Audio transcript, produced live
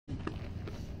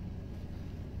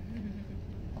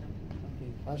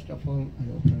First of all, I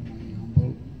offer my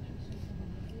humble,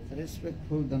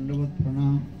 respectful Dandavat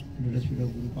Pranam to the Spirit of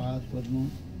Gurupad Padma,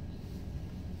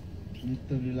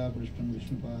 Nitya Lila Krishna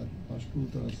Vishnupad,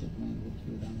 Pashtuta Satman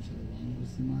Bhaktivedanta Sarvabhauma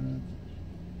Goswami Maharaj,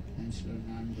 and Sri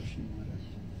Narayan Goswami Maharaj.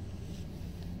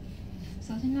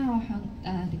 首先咧，我向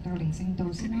歷代靈聖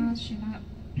導先啦，算啦。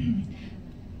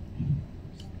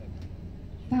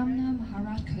Vamana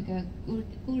Maharaj 佢嘅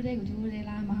Guru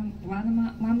啦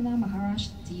，Vamana Maharaj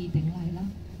致頂禮啦，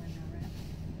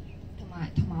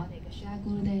同埋我哋嘅 Shri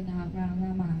Guru 啦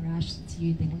，Vamana Maharaj 致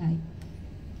頂禮。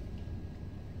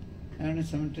And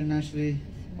simultaneously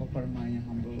offer my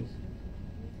humble,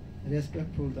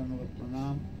 respectful Dandavat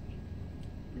Pranam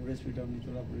to the Spirit of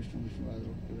Nitya Krishna Vishnupad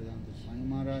Bhaktivedanta Swami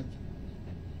Maharaj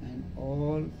and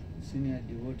all senior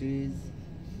devotees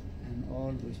and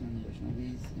all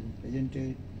Vaishnavis and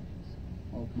presented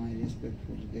of my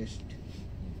respectful guest.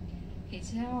 其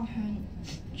次咧，我向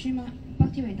諸麥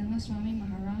Bhaktivedanta Swami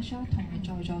Maharaj 同埋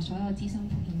在座所有資深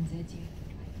奉獻者致。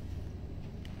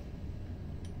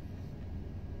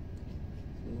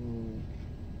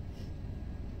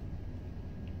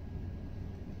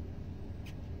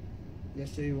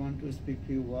Yesterday you want to speak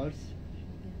few words.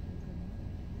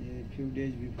 A few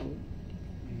days before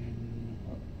in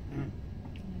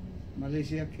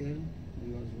Malaysia came,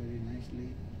 we was very nicely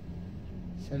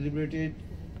celebrated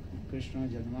Krishna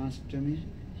Janmashtami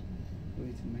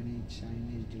with many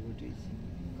Chinese devotees.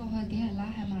 過去幾日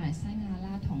啦，喺馬來西亞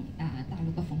啦，同大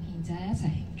陸嘅奉獻者一齊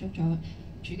慶祝咗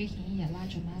主嘅顯日啦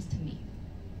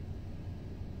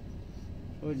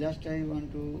Janmashtami。So just I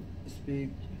want to speak.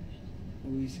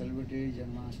 We celebrated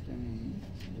Janmashtami,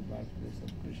 the birthplace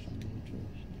of Krishna.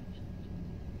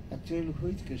 Actually, who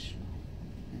is Krishna?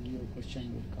 And your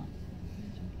question will come.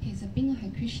 其實邊個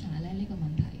係 Krishna 咧？呢個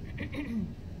問題。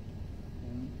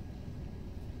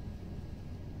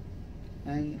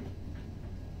And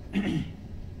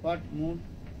what mood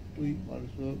we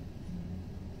also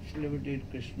celebrated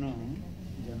Krishna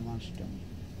Janmashtami?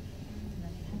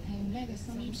 係咩嘅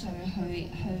心緒去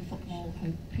服務去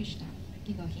Krishna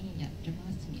呢個顯現日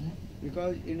Janmashtami 咧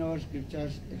Because in our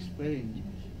scriptures explain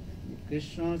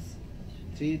Krishna's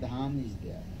three dham is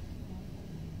there.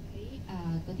 喺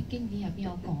嗰啲經典入邊有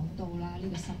講到啦，呢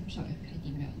個心緒係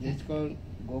點樣嘅？ It's called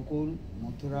Gokul,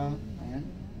 Mathura and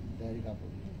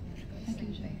Dwarikapur. 係叫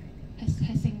做喺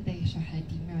聖地上係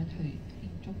點樣去慶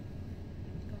祝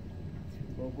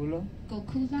Gokula,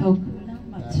 Gokula,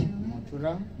 Mathura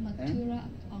Mathura,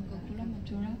 Gokula,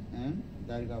 Mathura and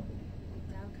Dwarikapur.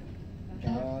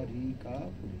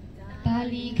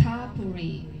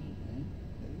 Dwarikapuri.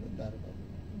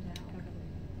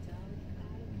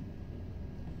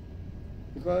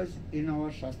 Because in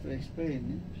our Shastra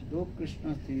explain, though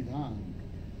Krishna three dham,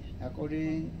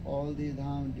 according all these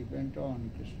dham depend on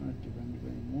Krishna's different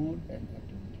mood and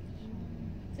activity.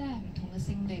 即係唔同嘅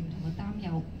聖地、唔同嘅擔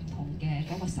有唔同嘅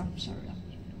嗰個心緒啦。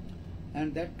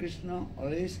And that Krishna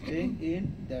always staying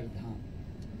in that dham.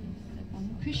 咁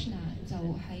Krishna 就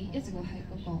一直會喺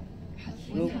嗰個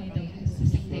本行地喺聖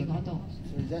地嗰度。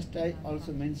So just I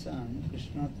also mention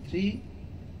Krishna three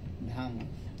dhamas.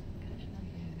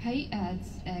 喺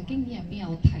經典入邊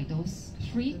有提到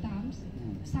three dams，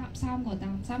三個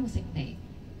聖地。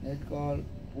That's called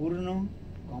Purna,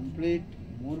 complete,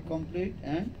 more complete,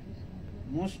 and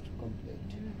most complete.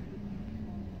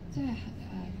 即係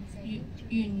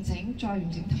完整、再完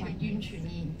整同埋完全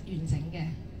完整嘅。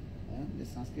The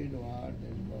Sanskrit word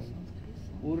that is called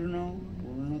Purna,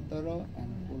 Purnatara,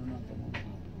 and Purnatama.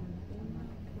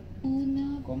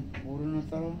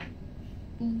 Purnatara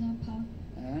Purnapa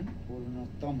and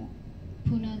Purnatama.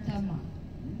 Purnatama.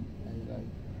 That's right.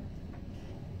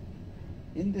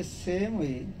 In the same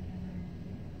way,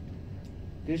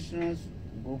 Krishna's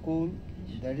Gokul,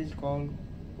 that is called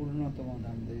Purnatama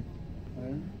Dham, the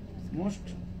most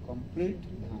complete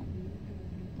Dham.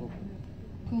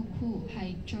 Gokul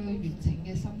係最完整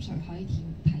嘅心緒可以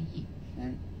體驗。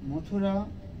And Mathura,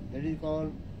 that is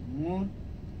called more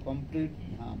complete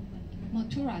Dham.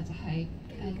 Mathura 就係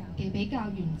比較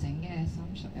完整嘅心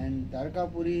緒。And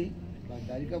Dwarikapuri, but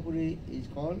Dwarikapuri is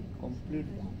called complete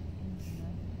Dham.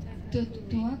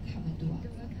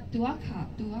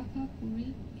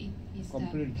 Dwarikapuri is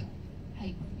complete Dham.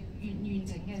 係完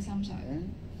整嘅心緒。And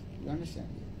you understand?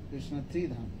 Krishna three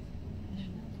Dham.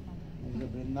 There is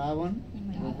Vrindavan,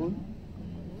 Gokul,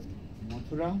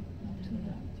 Mathura,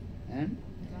 and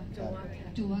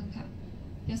Dwarka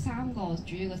有三個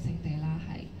主要嘅聖地啦，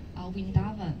係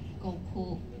Vrindavan、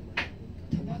Gokul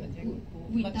同埋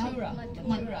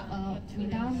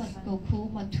Vrindavan、Gokul、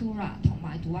Mathura 同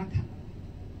埋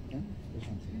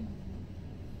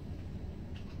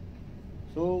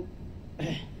Dwarka。So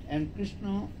And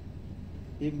Krishna,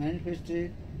 he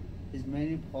manifested his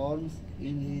many forms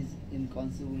in his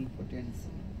inconceivable potency.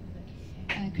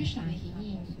 Krishna 顯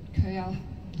現佢有唔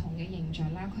同嘅形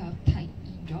象啦，佢有體現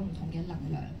咗唔同嘅能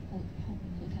量。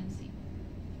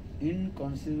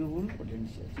Inconceivable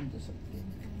potential,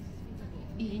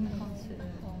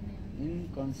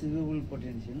 inconceivable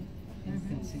potential.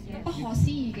 不可思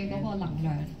議嘅嗰個能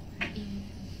量。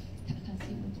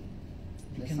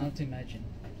You cannot imagine.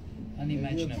 即係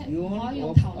Unimaginable. 唔可以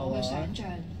用頭腦去想像，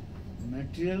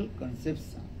 Material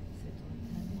conception.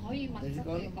 唔可以物 That is 質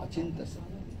called 嘅角度。 achintasa.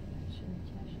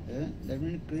 That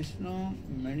means Krishna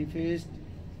manifests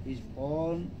his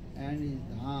form and his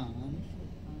dham.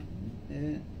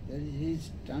 That is his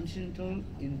transcendental,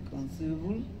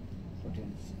 inconceivable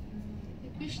potency.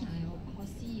 Krishna 有不可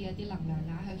思議嘅啲能量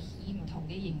啦，去以唔同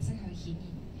嘅形式去顯現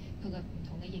佢嘅唔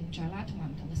同嘅形象啦，同埋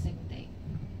唔同嘅聖地。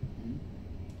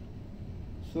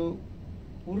So,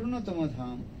 Purnatama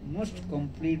Dham, most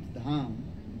complete Dham,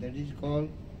 that is called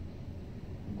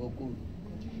Gokul.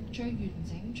 最完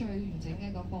整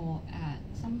嘅嗰個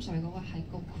心水嗰個係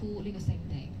Gokul呢個聖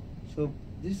地。So,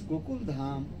 this Gokul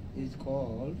Dham is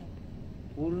called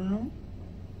Purnatama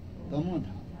Dham.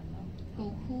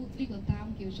 Gokul 呢個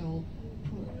擔叫做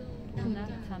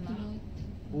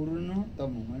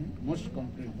Purnatama, most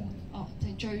complete Dham. 哦，就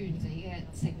係最完整嘅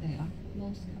聖地啦。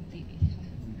Most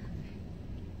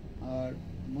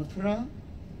complete。Mathura,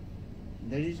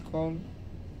 that is called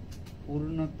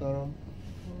Purnatara,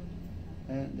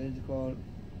 that is called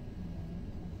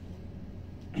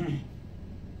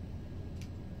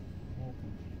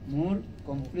more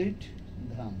complete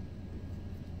Dham.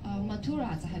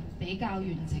 Mathura 就係比較完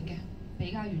整嘅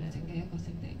一個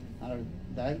聖地。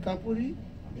Dwarkapuri,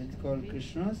 that is called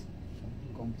Krishna's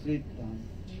complete Dham.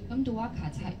 咁 Dwarka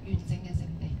就係完整嘅聖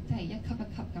地，即係一級一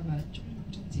級咁樣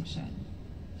逐接上。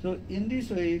So in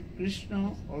this way,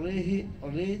 Krishna always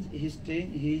he stay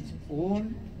in his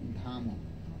own Dhama.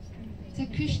 即係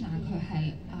Krishna 佢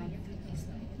係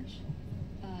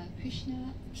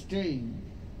Krishna Staying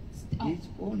his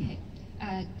own.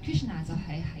 Krishna 就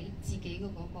係喺自己嘅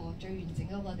嗰個最完整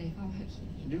嗰個地方去顯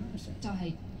現，就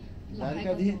係留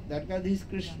喺Dwarkadhish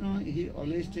Krishna, he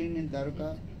always staying in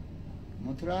Dwarka.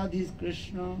 Mathuradhish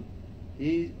Krishna,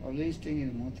 he is always staying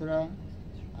in Mathura.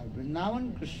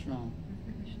 Vrindavan Krishna,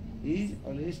 he is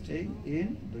always staying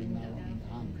in Vrindavan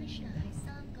Dham.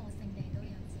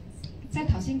 即係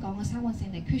頭先講嘅三個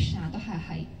聖地 ，Krishna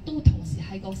都同時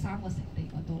喺嗰三個聖地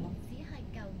嗰度咯。只係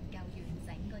夠唔夠完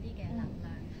整嗰啲嘅能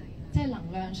量係啦。即係能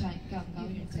量上夠唔夠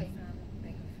完整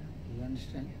You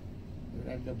understand? You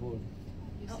write the board.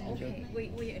 Oh, okay. We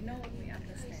know what we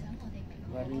understand.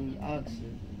 What you will ask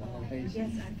the Harikatha.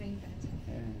 Yes, I think that.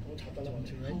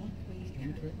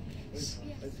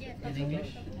 In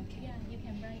English? Yeah, you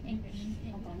can write English.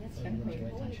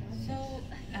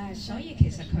 所以其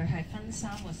實佢係分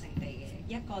三個聖地嘅，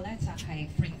一個咧就係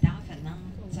Vrindavan 啦，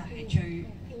就係最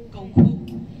高庫，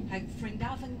係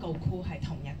Vrindavan 高庫係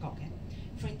同一個嘅。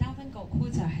Vrindavan 高庫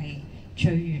就係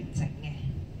最完整嘅，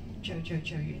最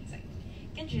完整。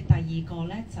跟住第二個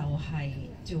咧就係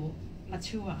做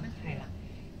Mathura 係啦，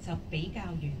就比較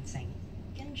完整。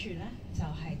跟住咧就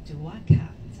係 Dwarka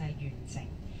就係完整。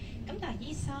咁但係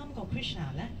呢三個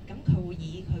Krishna 咧，咁佢會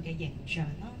以佢嘅形象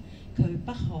啦，佢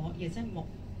不可亦即係木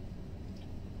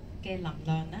嘅能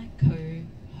量咧，佢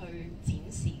去展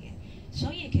示嘅。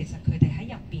所以其實佢哋喺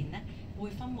入邊咧會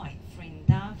分為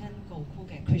Vrindavan Gokul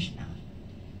嘅 Krishna，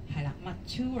 係啦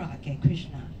 ，Mathura 嘅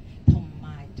Krishna 同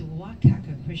埋 Dwarka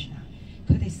嘅 Krishna。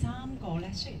佢哋三個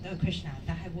咧雖然都係 Krishna，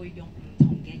 但係會用唔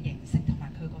同嘅形式同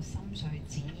埋佢個心水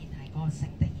展現喺嗰個聖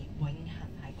地，而永恆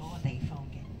喺嗰個地方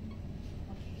嘅。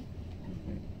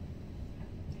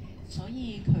所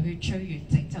以佢最完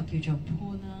整就叫做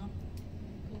Puna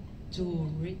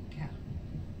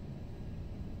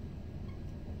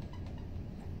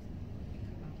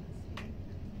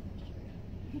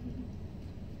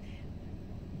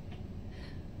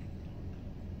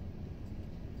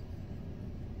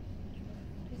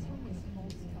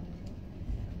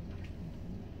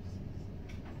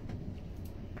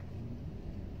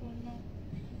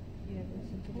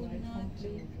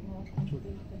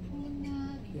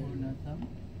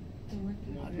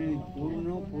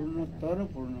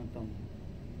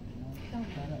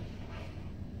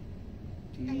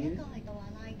第一個係杜瓦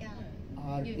拉加，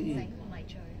完整同埋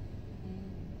最，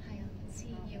係啊，次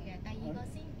要嘅。第二個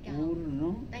先夠，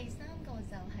第三個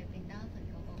就係Vrindavan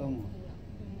嗰個庫啦，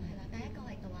係啦。第一個係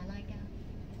杜瓦拉加。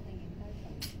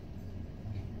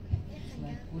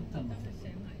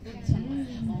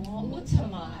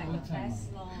Uttama 係個 best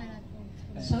咯，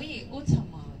所以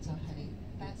Uttama 就係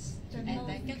best， and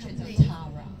then 跟住就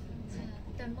Tara。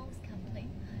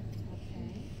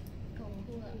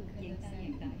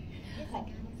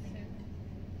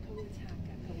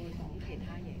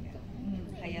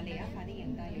快啲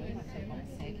影低，如果唔係佢講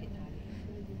寫其他嘢。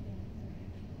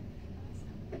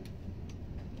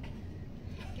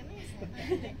咁你寫翻1、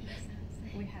2、3、4。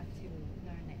We have to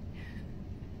learn it。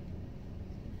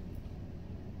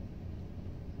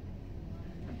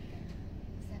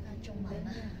寫翻中文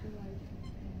啦。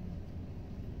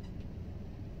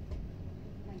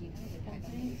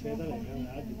寫得嚟㗎，下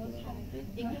一節㗎啦。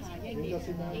應該下一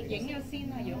頁影咗先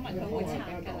啦，如果唔係佢會拆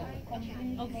㗎啦。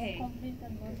OK。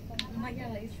唔係啊，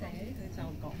你寫佢就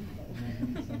講唔到。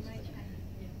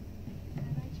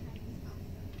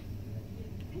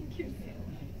Thank you。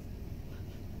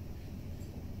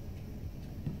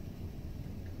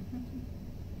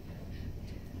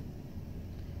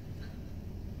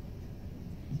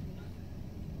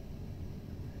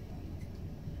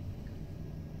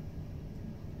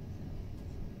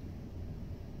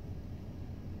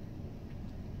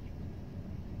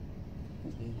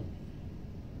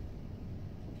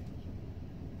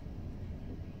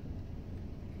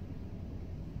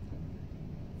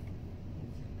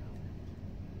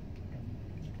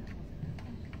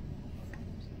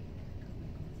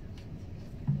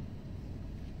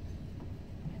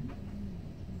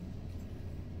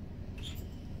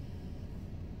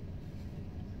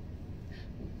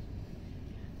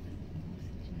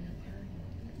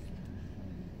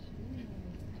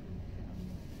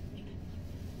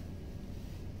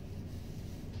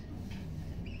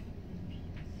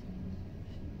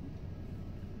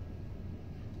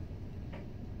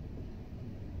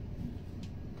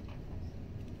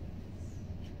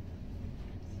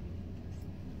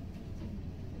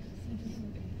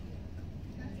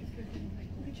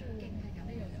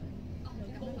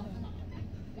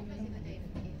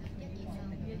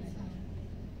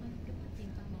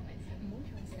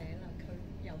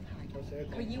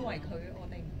佢以為我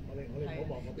哋唔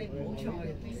好再寫。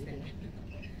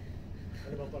我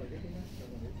哋畫過嚟呢邊啦，上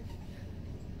過呢邊。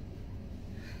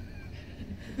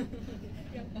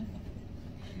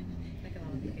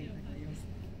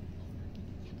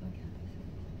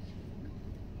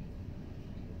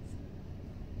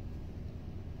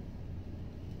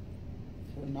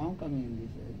So now coming in this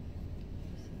way,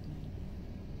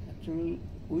 actually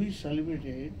we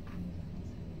celebrated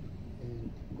in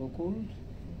Gokul,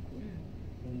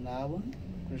 Vrindavan,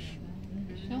 Krishna.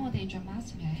 所以我哋做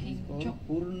Mass 係慶 It's 祝 called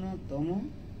Purnatama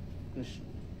Krishna.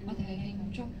 我哋係慶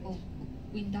祝個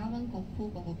Vrindavan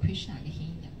Gokul 嗰個 Krishna 嘅獻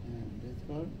日。And that's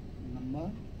called number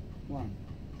 1.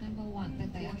 Number 1嘅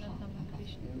第一行。You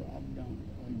up down.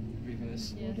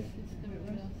 Reverse order.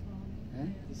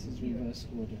 This is reverse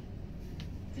order.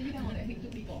 即係依家我哋慶祝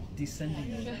呢個 Descending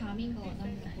最 order. 下面個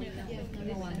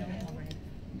number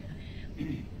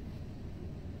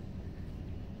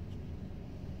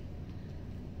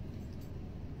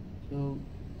 1。So,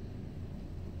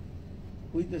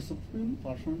 with the Supreme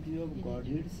Personality of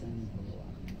Godhead and Bhagavan.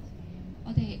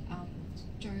 我哋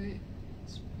最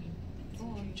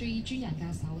嗰個最尊人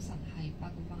嘅手神係八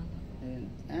個班啦。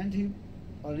And he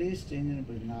always staying in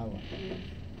Vrindavan.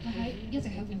 佢一直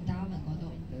喺 Vrindavan 嗰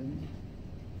度。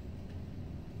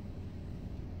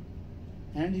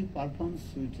And he performs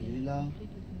sweet lila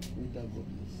with the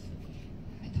gopis.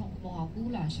 係同黃牛姑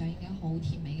娘上演緊好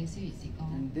甜美嘅逍遙時光。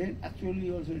And then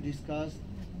actually also discuss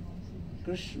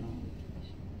Krishna.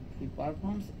 He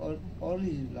performs all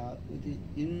his lila with his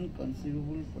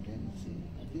inconceivable potency.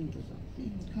 Shakti.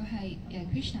 佢係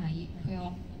Krishna 佢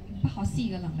有不可思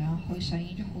議嘅能量去上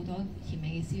演咗好多甜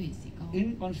美嘅逍遙時光。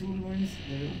Inconceivable means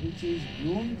which is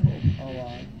beyond of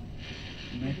our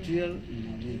material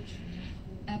knowledge.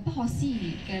 不可思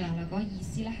議嘅能量嗰個意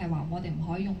思咧係話我哋唔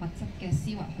可以用物質嘅思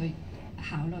維去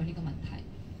考慮呢個問題。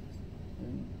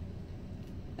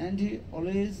And he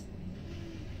always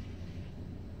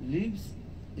lives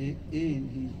in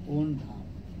his own dham.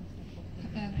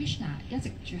 Krishna 一直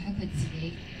住喺佢自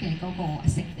己嘅嗰個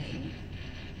聖地。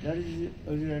That is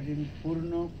writing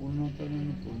Purna,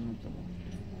 Purnatama, Purnatama.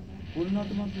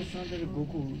 Purnatama Krishna, that is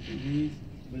Gokul, he is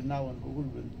Vrindavan,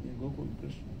 Gokul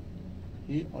Krishna.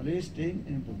 He always staying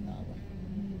in Vrindavan.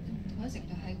 佢一直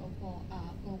就喺嗰個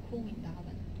Gokul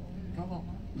Vrindavan 嗰個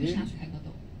Krishna 喺嗰度。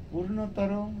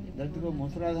Purnatara, that is the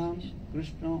Mathura Dham,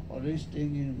 Krishna always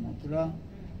staying in Mathura,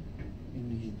 in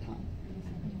his dham.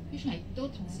 Krishna 亦都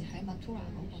同時喺 Mathura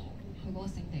佢嗰個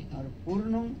聖地度。Or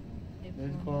Purnam, that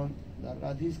is called the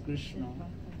Radhis Krishna.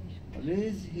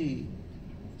 Always he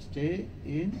stay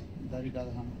in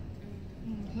Harikatha.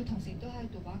 佢同時都喺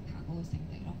杜巴卡嗰個聖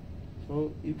地咯。So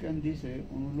you can this say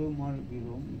Unulo Mar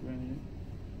Birom, you can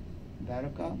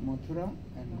Dwaraka, Mathura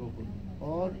and Gokul.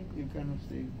 Or you can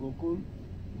say Gokul,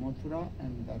 Mathura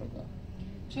and Dwaraka.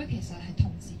 所以其實係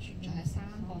同時存在喺三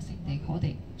個聖地，我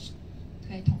哋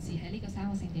佢係同時喺呢個三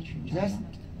個聖地存在 Just 咯。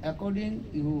 according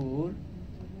your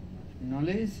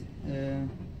knowledge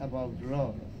about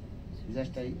Lord,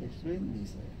 just I explain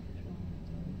this way.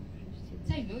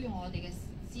 即係如果用我哋嘅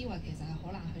思維，其實係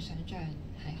好難去想像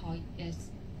係可以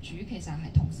主其實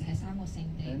係同時喺三個聖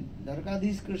地。 And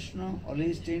Dwarkadhish Krishna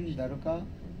always stay in Dwarka,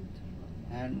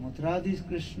 and Mathuradhish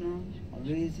Krishna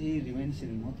always he remains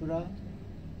in Mathura,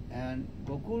 and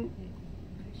Gokul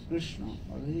Krishna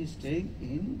always stay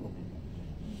in Gokul.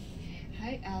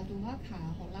 喺杜瓦卡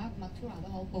好啦、Mathura 都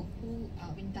好、Gokul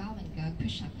Vrindavan 嘅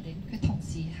Krishna 佢同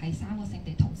時喺三個聖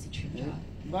地同時存在。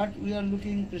 But we are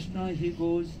looking Krishna, he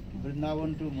goes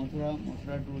Vrindavan to Mathura,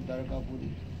 Mathura to Dwarkapuri.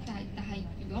 但係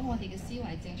如果我哋嘅思維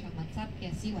正常物質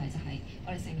嘅思維就係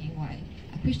我哋承認為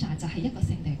Krishna 就係一個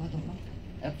聖地嗰度咯。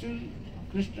 Actually,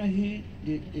 Krishna he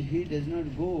does not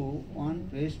go one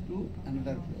place to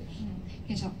another place.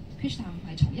 其實 Krishna 唔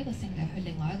係從一個聖地去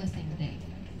另外一個聖地。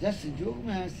 Just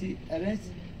Yogmaya she arranges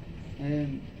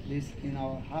this in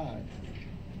our heart.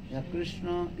 Yeah,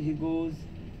 Krishna he goes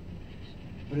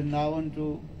Vrindavan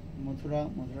to Mathura,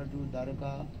 Mathura to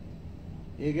Dwarka.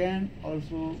 Again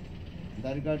also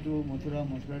Dwarka to Mathura,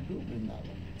 Mathura to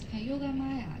Vrindavan. 係 Yoga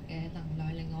Maya 嘅能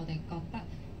量令我哋覺得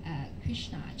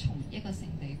Krishna 從一個聖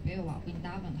地，比如話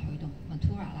Vrindavan 去到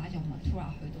Mathura 啦，由 Mathura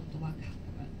去到 Dwarka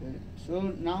咁樣。 So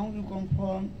now you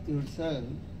confirm yourself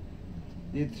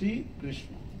the three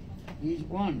Krishna. He is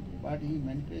one, but he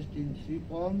manifests in three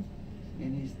forms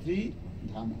in his three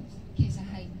dhamas. 其實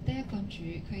係得一個主，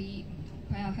佢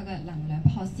有佢嘅能量，不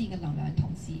可思議嘅能量，同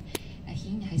時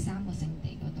顯現喺三個聖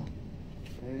地嗰度。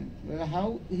 Well,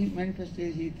 how he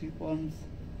manifested his three forms,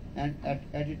 and at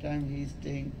a time he is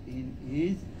staying in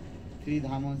his three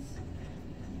dhamas.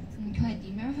 佢係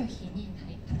點樣去顯現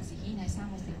喺同時顯現喺三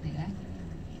個聖地咧？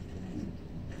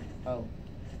 How?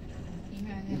 點樣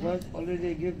嘅 Because 咧？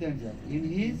 already give them that. In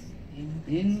his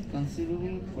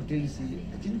inconceivable potency,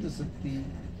 Achinta Shakti,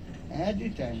 at the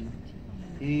time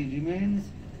he remains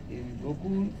in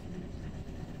Gokul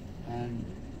and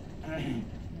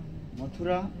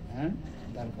Mathura and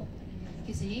Dwarka.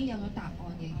 其實已經有咗答案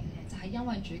嘅，就係因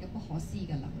為主嘅不可思議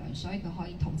嘅能量，所以佢可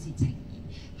以同時呈現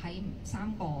喺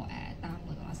三個擔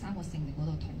嗰度啦，三個聖地嗰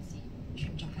度同時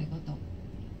存在喺嗰度。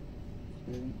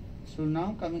 So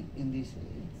now coming in this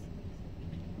way,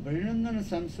 Vrindavan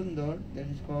Samsundar, that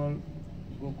is called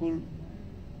Gokul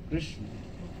Krishna,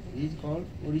 he is called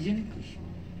origin Krishna.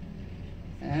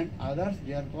 And others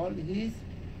they are called his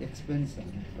expansion,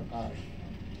 Prakash.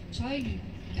 所以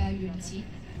原始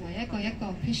唯一一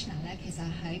個 Krishna 咧，其實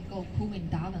喺個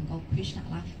Vrindavan 個 Krishna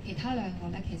啦，其他兩個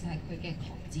咧其實係佢嘅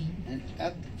擴展。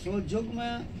 And so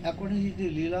Jogmaya, according to the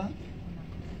Leela,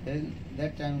 then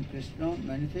that time Krishna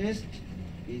manifests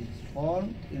his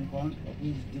form in front of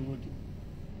his devotee.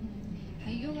 喺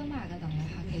Yoga Maya 嘅能力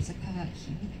下，其實佢係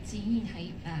展現喺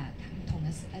唔同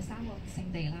嘅三個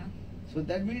聖地啦。 So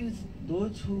that means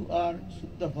those who are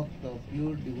Suddha Bhakta,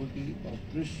 pure devotee of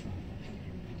Krishna,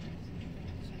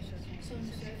 順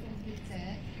水奉獻者，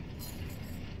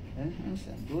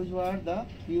 understand? Those who are the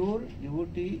pure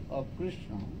devotee of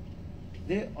Krishna,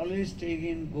 they always stay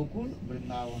in Gokul,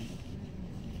 Vrindavan.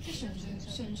 即係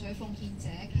順水奉獻者，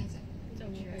其實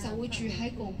就會住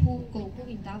喺Gokul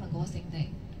Vrindavan 嗰個聖地。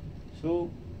 So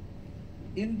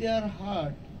in their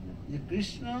heart, the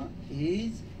Krishna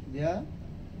is their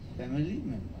family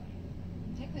member.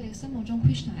 喺佢哋嘅心目中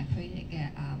 ，Krishna 係佢哋嘅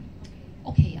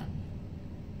屋企人。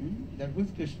That who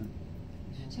is Krishna?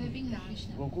 所以邊個係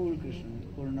Krishna？ Gokul Krishna,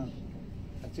 Purna.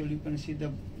 Actually, you can see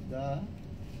the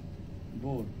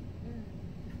board.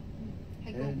 係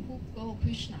嗰個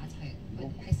Krishna 就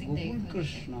係聖地 Gokul 佢哋嘅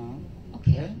Krishna 屋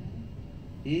企人。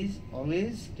 is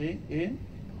always stay in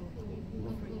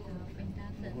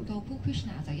Gokul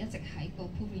Krishna 就一直喺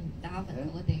Gokul Vrindavan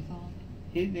嗰個地方。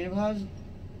 He never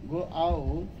go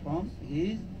out from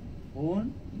his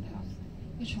own dham.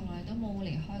 佢從來都冇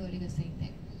離開過呢個聖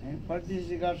地。 And for this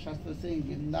regard, Shastra saying,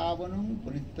 Vrindavanam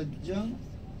paritajyam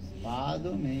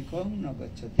padamekam na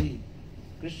gacchati.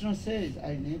 Krishna says,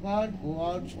 I never go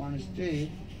out one step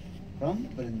from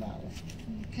Vrindavan.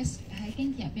 喺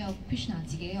經典入邊有 Krishna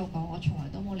自己有講，我從來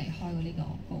都冇離開過呢個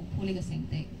Gokul 呢個聖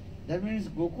地。 That means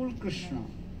Gokul Krishna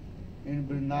in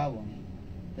Vrindavan,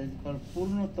 that is called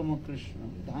Purnottama Krishna,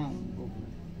 Dham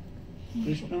Gokul.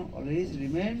 Krishna always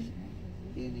remains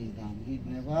in his dham. He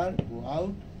never go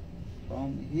out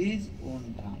from his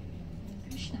own dham.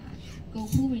 Krishna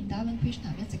Gokul Vrindavan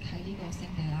Krishna 一直喺呢個聖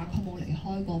地啦，佢冇離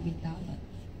開過 Vrindavan。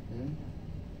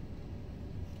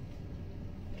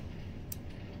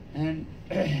 And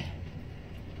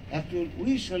after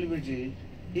we celebrated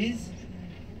his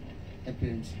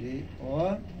appearance day,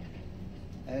 or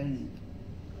and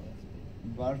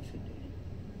birthday.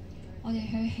 我哋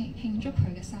去慶祝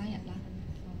佢嘅生日啦。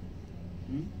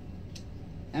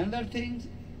Another thing,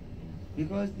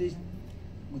 because the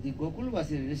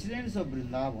Gokulvasi residents of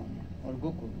Vrindavan or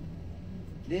Gokul,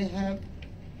 they have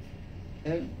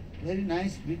a very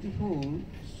nice, beautiful,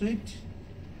 sweet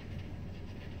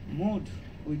mood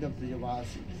with the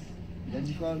Brajavasis. That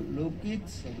is called Lokit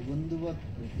Sadbandhuvat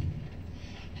Priti.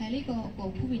 喺呢個高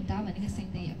庫維達文呢個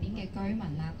聖地入邊嘅居民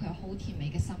啊，佢有好甜美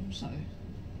嘅心水。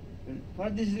For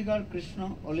this regard,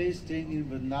 Krishna always staying in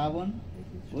Vrindavan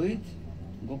with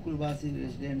Gokulvasi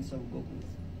residents of Gokul.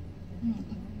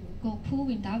 高庫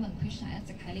維達文 Krishna 一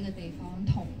直喺呢個地方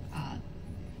同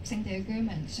聖地嘅居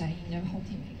民上演咗好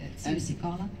甜美嘅小時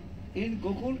光啦。In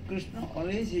Gokul, Krishna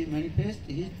always he manifests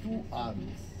his two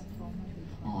arms.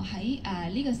 喺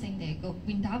呢個聖地個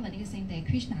維達文呢個聖地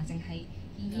Krishna 淨係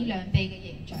以兩臂嘅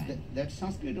形象。That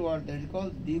Sanskrit word that is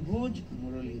called Dibhuj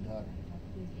Muralidhar.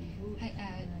 係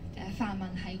梵文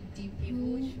係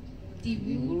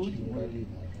Dibhuj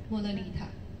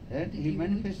Muralidhar。And he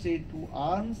manifested two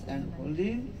arms and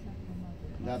holding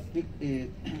the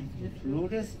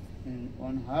lotus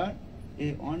on her,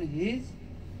 on his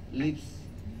lips.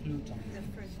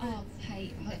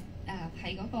 係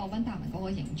嗰個溫達文嗰個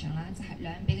形象啦，就係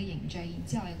兩臂嘅形象，然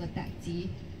之後有個笛子。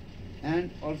And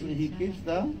also he keeps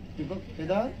the peacock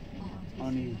feather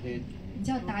on his head. 然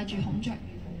之後戴住孔雀。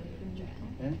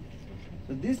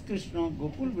So this Krishna,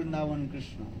 Gokul Vrindavan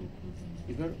Krishna,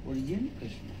 is the origin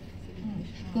Krishna.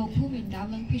 Gokul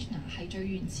Vrindavan Krishna 係最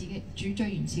原始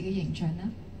嘅形象啦。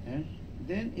And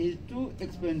then his two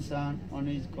expansion, one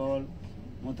is called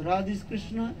Mathuradis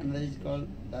Krishna and another is called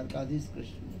Dwarkadis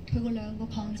Krishna. 佢個兩個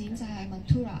擴展就係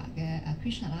Mathura 嘅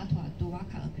Krishna 啦，同埋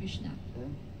Dwarka 嘅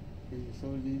Krishna。So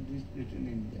this is written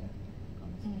in there.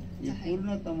 就係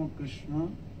Purnatama Krishna,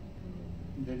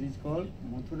 that is called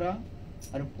Mathura,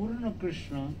 or Purna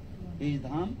Krishna is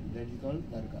Dham, that is called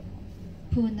Dwarka Dham.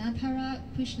 Purnatara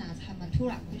Krishna 就係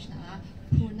Mathura Krishna 啦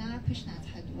，Purna Krishna 就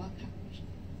係 Dwarka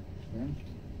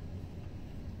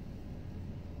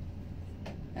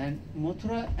Krishna。And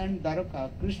Mathura and Dwarka,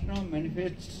 Krishna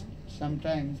manifests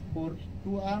sometimes for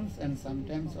two arms and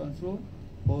sometimes also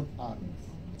four arms.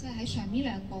 即係喺上面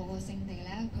兩個個聖地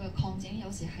咧，佢嘅擴展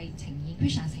有時係呈現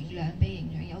Krishna 呈現兩臂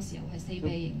形象，有時候係四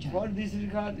臂形象。For this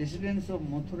regard, residents of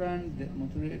Mathura and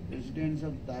Mathura residents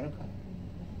of Dwarka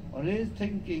always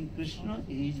thinking Krishna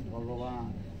is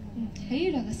Bhagavan. 喺呢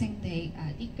兩個聖地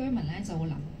啲居民咧就會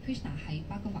諗 Krishna 係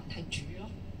Bhagavan 係主咯。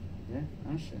Yeah,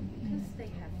 understand? Because they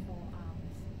have four arms.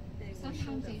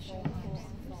 Sometimes they show arms.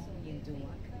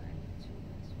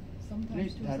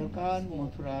 Means Dwarka and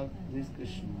Mathura, this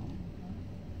Krishna,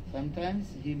 sometimes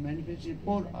he manifested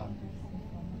four arms.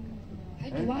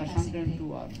 喺 And Dwarka 聖 sometimes 地，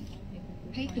 two arms.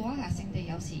 喺 Dwarka 聖地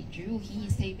有時主要顯現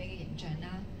四臂嘅形象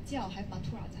啦，之後喺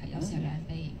Mathura 就係有時有兩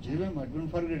臂形象。Remember, don't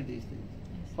forget these things.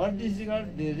 For this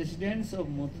regard, the residents of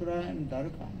Mathura and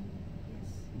Dwarka,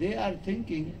 they are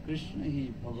thinking Krishna is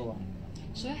Bhagavan.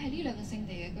 所以喺呢兩個聖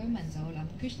地嘅居民就會諗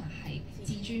Krishna 係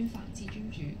至尊梵、至尊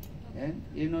主。 And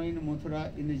you know, in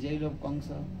Mathura, in the jail of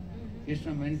Kamsa,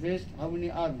 Krishna manifests how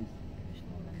many arms?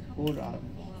 Four arms.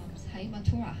 喺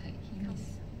Mathura 係顯現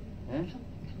Eh?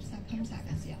 禁殺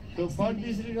嘅時候 So 係 for 四臂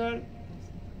this regard,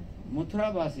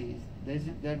 Mathura Vasis,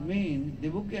 that means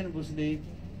Devaki and Vasudeva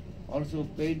also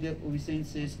paid their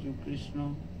obeisances to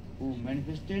Krishna, who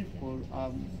manifested four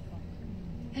arms.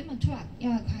 喺 Mathura，因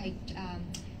為佢係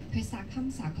佢殺禁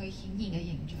殺佢顯現嘅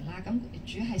形象啦，咁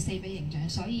主係四臂形象，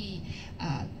所以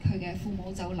佢嘅父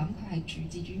母就諗佢係主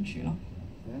至尊主咯。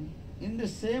 In the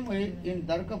same way, in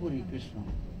Dwarkapuri Krishna,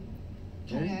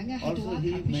 同樣嘅喺 also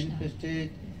he Dwarka Krishna， manifested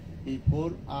his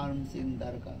four arms in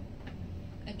Dwarka.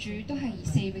 主都係以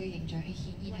四臂嘅形象去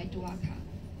顯現喺 Dwarka，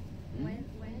 When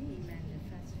he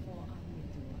manifests four arms in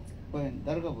Dwarka. When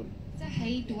Dwarkapuri. 即係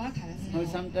喺 Dwarka 嘅時 Now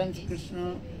候。 sometimes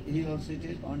Krishna, he also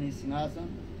seated on his singhasan,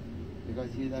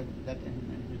 because he that time he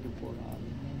manifested four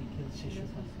arms.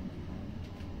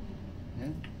 Yeah?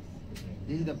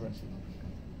 This is the process.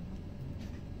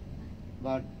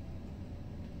 But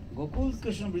Gokul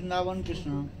Krishna, Vrindavan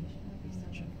Krishna,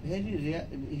 very rare,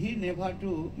 he never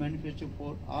to manifest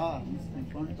four arms in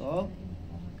front of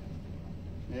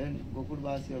Gokul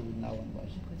Vasi or Vrindavan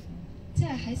Vasi. 即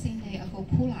係喺聖地個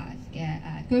Kula 嘅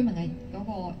居民嘅嗰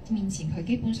個面前，佢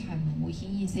基本上唔會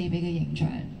顯現四臂嘅形象。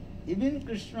 Even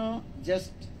Krishna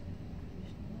just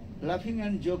laughing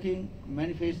and joking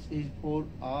manifests his four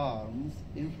arms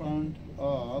in front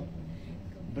of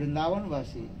Vrindavan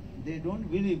Vasi. They don't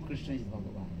believe Krishna is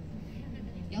Bhagavan.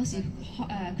 有時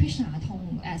Krishna 同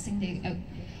聖地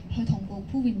去同個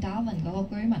Vrindavan 嗰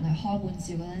個居民去開玩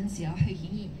笑嗰陣時候，去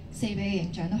顯現四比嘅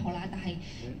形象都好啦，但係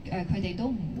佢哋都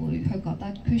唔會去覺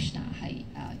得 Krishna 係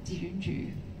至尊主。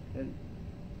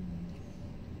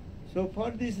So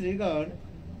for this regard,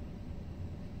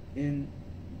 in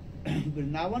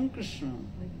Vrindavan Krishna,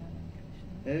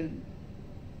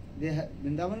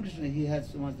 Vrindavan Krishna, he has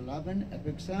so much love and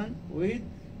affection with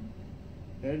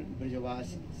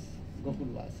Brajavasis,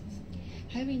 Gokulvasis.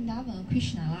 喺 Vrindavan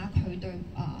Krishna 啦，佢對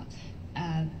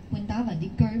Vrindavan 啲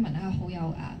居民咧好有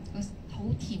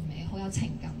好甜美、好有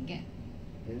情感嘅。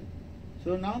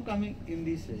So now coming in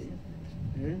this way,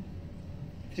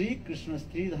 three Krishna's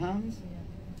three dhams,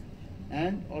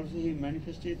 and also he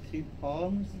manifested three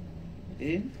forms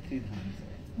in three dhams.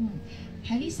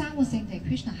 喺呢三個聖地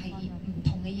 ，Krishna 係以唔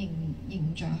同嘅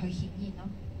形象去顯現咯。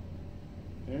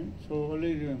So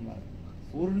only remember,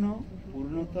 Purna,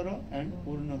 Purnatara, and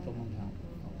Purnatama dham.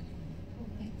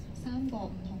 三個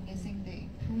唔同嘅聖地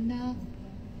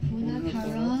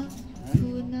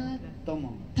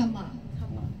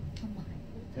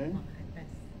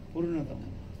 ，Purnatara、Purnatama。Purnatama.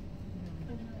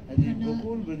 And in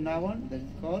Gokul Vrindavan, that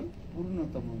is called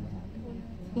Purnatama dham.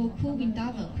 Gokul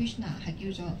Vrindavan Krishna 係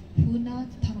叫做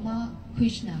Purnatama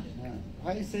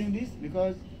Krishna。Why is saying this?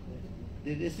 Because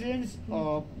the residents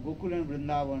of Gokul and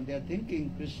Vrindavan, they are thinking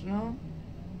Krishna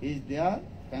is their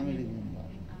family member.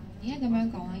 點解咁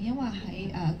樣講啊？因為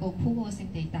喺Gokul 嗰個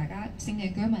聖地，大家聖地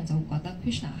居民就會覺得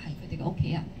Krishna 係佢哋嘅屋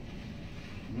企人。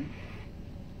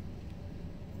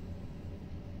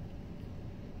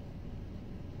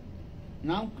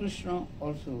Now Krishna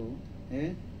also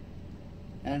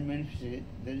and manifested,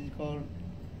 that is called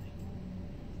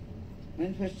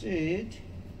manifested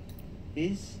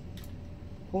his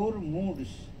four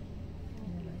moods.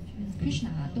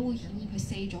 Krishna 都會顯現佢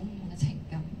四種唔同嘅情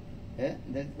感。That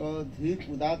is called Dhir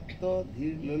Udatta,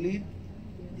 Dhir Lalit,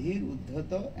 Dhir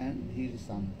Uddhata, and Dhir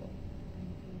Santa.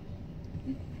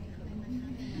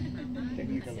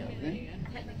 Technical words, eh?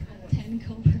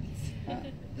 Technical words.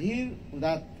 Dhir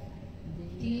Udatta,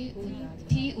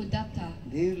 Dhir Udatta,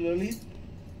 Dhir Lalit,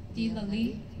 Dhir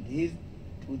Lalit, Dhir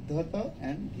Uddhata,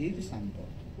 and Dhir Santa.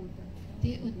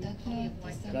 Dhir Udatta, Dhir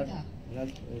Santa.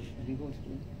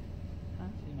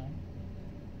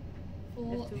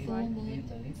 Four moods.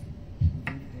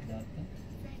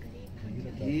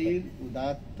 Dhir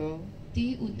Udatta,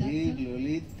 Dhir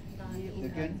Lalit,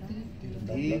 second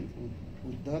Dhir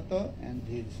Uddhata, and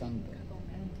Dhir Santa.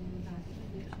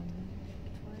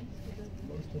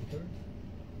 First and third.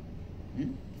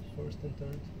 First and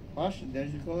third. First, that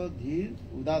is called Dhir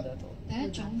Udatta. 第一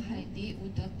種係 Dhir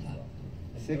Udatta，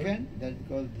 Second, that is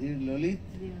called Dhir Lalit.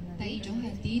 第二種係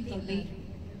Dhir Lalit，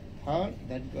 Third,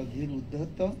 that is called Dhir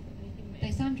Uddhata.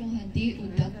 第三種係 Dhir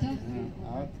Udatta，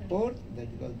 Fourth, that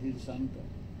is called Dhir Santa.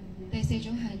 第四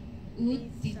種係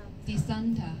Dhir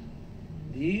Santa。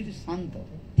 Dhir Santa.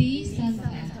 Dhir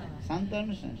Santa。 Santa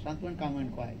understand? Santa means calm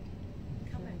and quiet.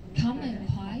 Calm and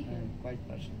quiet。 Quiet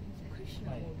person.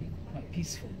 Quite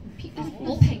peaceful.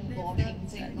 好平和平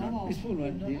靜嗰個。 Peaceful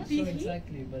one. Not so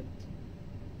exactly, but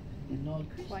not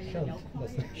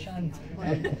shant.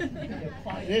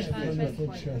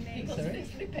 Sorry?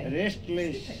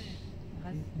 Restless.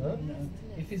 Huh?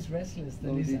 If he's restless,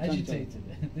 then Oh, he's the chant. agitated.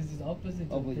 This is opposite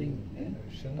of thing.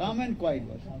 Calm and quiet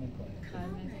person. Calm and quiet.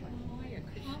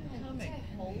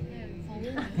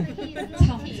 沉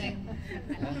靜。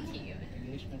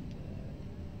 English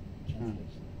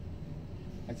translation.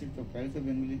 अच्छा तो पहले तो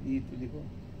बंगाली ये तो लिखो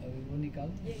वो निकाल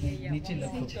नीचे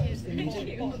रखो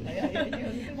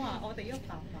哇！我哋一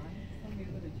白板分秒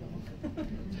嗰度做。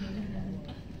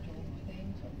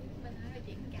問下佢點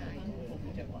解？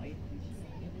隻位。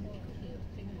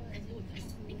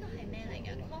呢個係咩嚟㗎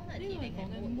 ？quality 呢個係講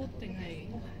緊 mood 定係？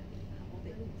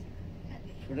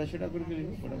 छोटा छोटा करके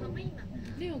लिखो 可唔可 फटाफट 以問下？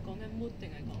呢個講緊 mood 定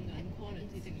係講緊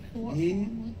quality 定咩？ Dhir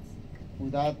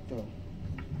Udatta.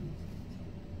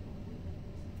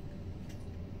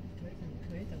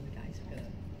 佢一陣會解釋㗎。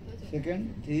 Second,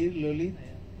 Dhir Lalit. 係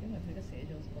啊，因為佢而家寫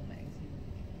咗個名先，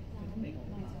佢都未講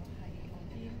話。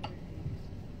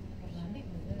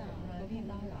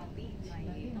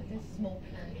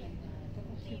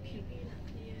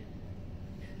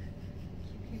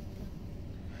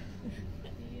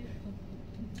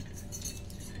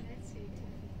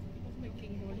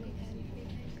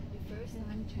First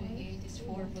time to engage is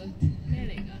forward。 咩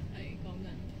嚟㗎？係講緊。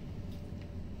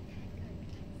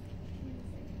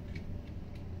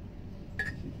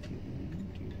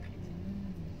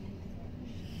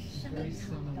 Very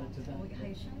similar to that.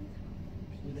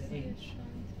 With the H.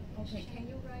 Okay, can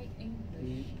you write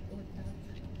English?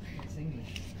 It's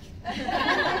English.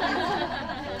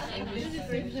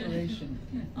 Desperation.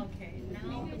 Okay,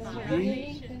 now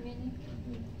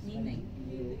Meaning.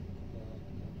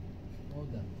 All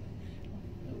done.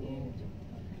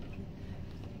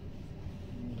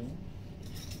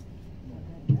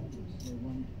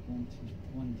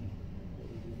 One thing.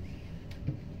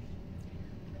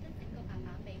 覺得整個白板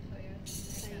俾佢啊，一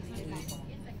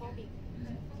直方便佢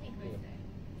寫。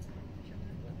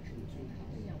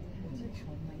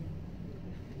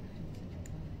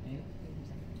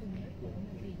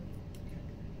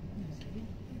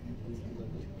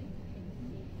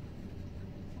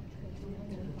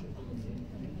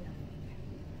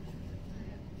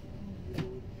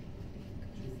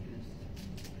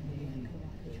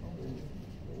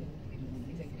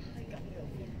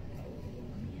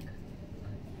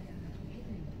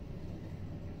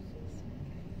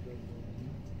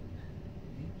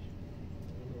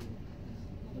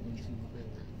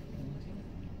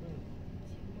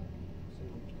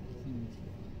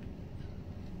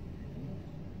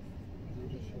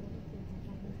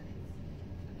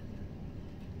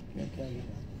क्या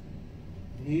लिखा?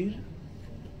 धीर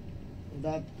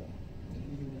उदात्त.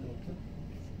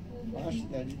 First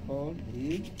that is called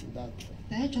धीर उदात्त.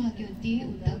 第一種係叫 D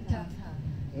Udatta，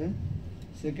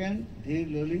 Second धीर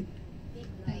Lalit.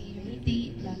 第二種 D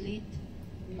Lalit，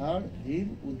 Third धीर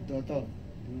उद्धत.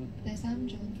 第三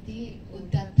種 D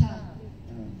Udatta，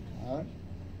 और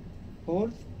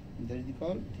fourth that is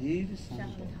called धीर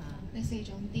शांत. 第四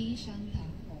種 D Shanta，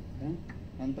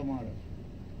 शांतमार.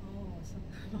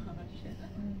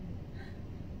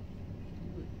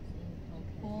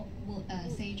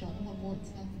四種個 mood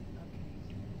咯。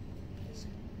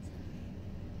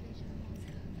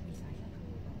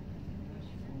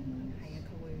係啊，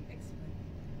佢會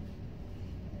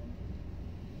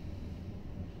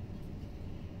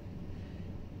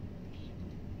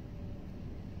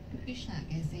explain。Krishna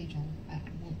嘅四種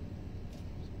mood，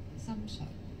心水。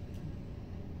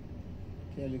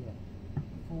क्या लिखा?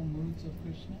 4 moods of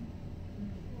Krishna.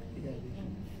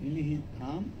 In his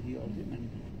calm, he also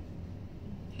manipulates.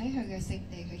 喺佢嘅聖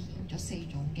地，佢顯咗四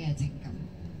種嘅情感。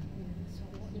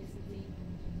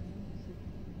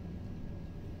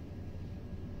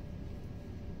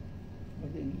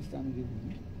But English time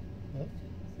giving. Huh?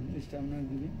 English time not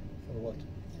giving. For what?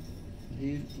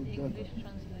 Dhir Uddhata.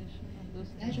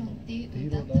第一種 D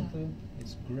Dhirodata Udatta，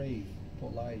 is grave,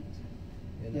 polite,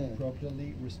 and Yeah.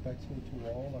 appropriately respectful to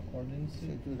all according So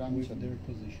to with Ramchandra. their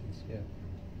positions. Yeah.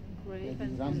 That is It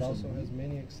Ramchandra. also has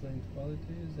many excellent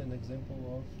qualities. An example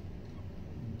of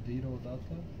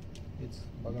Dhirodata, it's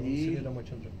Bhagavan Sri Dhir-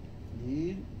 Ramachandra.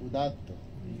 Dhir Udatta.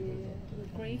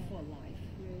 Dhirodata. Grave for life.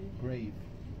 Grave.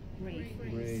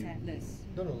 Grave. Sadness.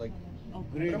 No, like Oh,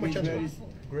 Grave is Ramachandra. very,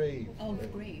 Grave. Oh,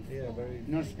 grave. Yeah, very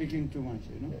not speaking too much,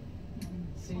 you know.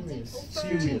 serious.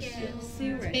 Serious. Yeah.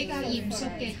 Serious. 比較嚴肅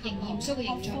嘅嚴肅嘅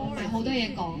形象，同埋好多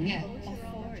嘢講嘅。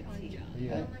 Authority.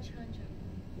 Yeah.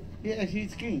 Yeah, he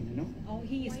is king, you know. Oh,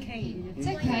 he is king. 即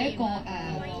係佢係一個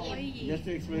Just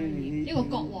to explain, he 一個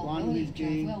國王嗰 one 個 who is 形象，好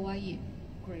king 有威嚴。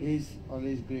 is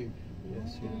always grave,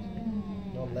 Yes, yes.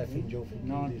 Not laughing, joking.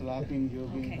 not indeed. laughing,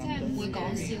 joking. Okay. 即係唔會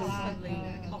講笑啦，Constantly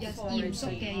有嚴肅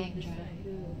嘅形象，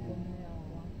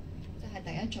就係第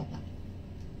一種啦。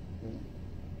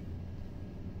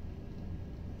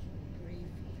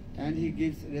 And he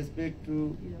gives respect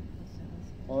to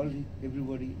all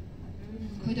everybody.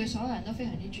 佢對所有人都非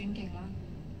常之尊敬啦。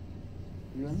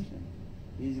 You understand?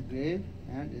 He is grave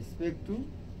and respect to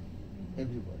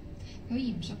everybody. 佢好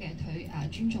嚴肅嘅，佢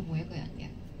尊重每一個人嘅，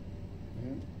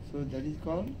 Yeah. So that is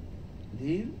called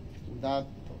Dhir Udatta.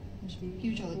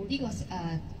 叫做呢個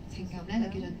情感咧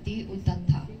就叫做 D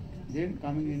Udatta。 Then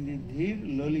coming in the Dhir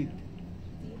Lalit.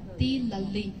 D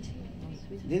Lalit，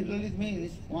 Dhir Lalit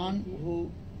means one who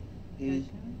is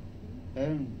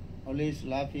always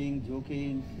laughing,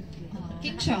 joking.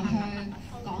 經常去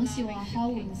講笑啊、開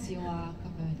玩笑啊咁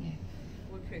樣嘅。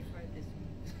 Would prefer this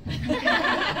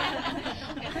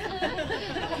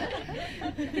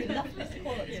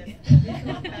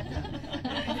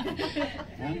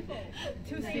Huh?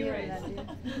 Too serious.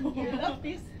 You love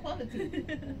this quality.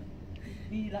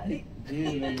 Dhir Lalit. D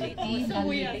So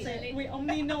we are Lalit， saying we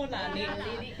only know Lali,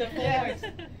 the voice.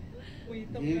 We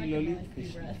don't Dhir Lalit recognize the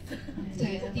Krishna. rest. 就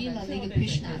係 D Lalit 嘅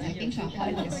Krishna 就係經常開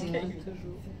玩笑啦。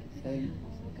 Say,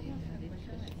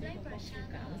 所以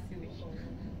Prashana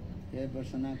Jai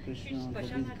Prasana Krishna,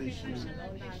 Govind Krishna.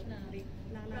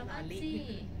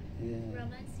 Romancy Yeah.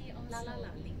 Romancy also.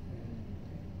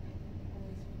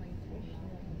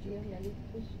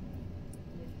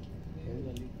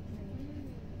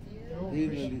 Dhir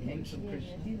Lalit Names Krishna. of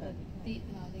Krishna. D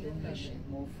Lalit Krishna，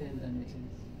 More full than it is.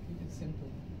 Keep it simple.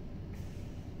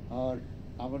 Or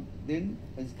then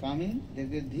is coming, there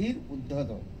is Dhir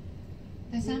Uddhata.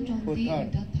 第三種 For 啲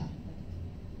third. Uddhata，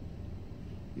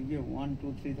 You give 1,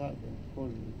 2, 3, 4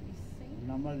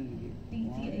 number you give.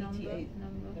 One, D-A-T-A.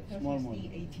 The first Small is one.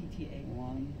 D-A-T-T-A.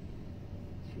 1,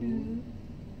 2,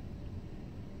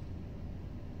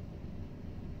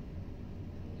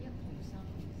 一同三，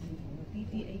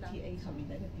 D-D-A-T-A 後面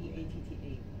第一個 D-A-T-T-A。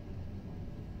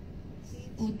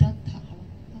 Uddhata，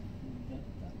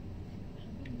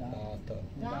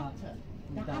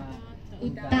 Data。第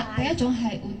一種係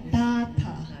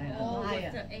Uddhata， 哦，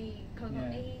就 A，佢個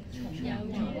A 重有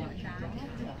咗打，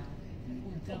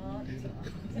換咗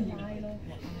拉咯，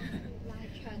拉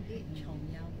長啲，重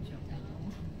有咗。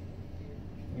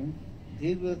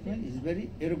Dhir Uddhata is very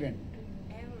arrogant.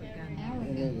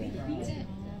 arrogant， 即係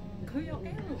佢有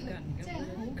arrogant 嘅，即係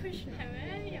好 Krishna 係咩？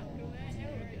有嘅咩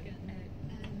arrogant？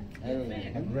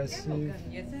 Arrogant. Aggressive.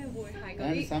 嘅，即係會係嗰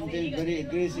And 啲 sometimes very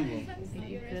aggressive.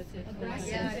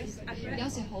 有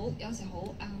時好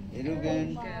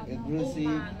Arrogant,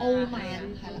 aggressive, 傲慢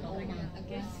係啦，傲慢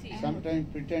sometimes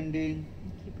pretending,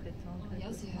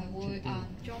 有時係會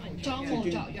裝模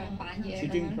作樣扮嘢咁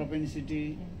cheating 樣。 propensity,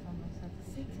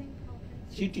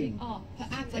 cheating. 哦，佢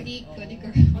嗰啲句，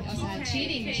有時係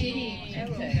cheating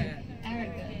arrogant。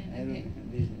 Arrogant.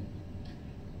 This.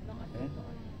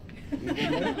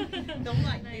 Don't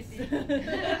like this。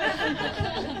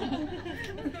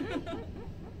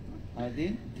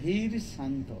 Then Dhir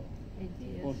Santa.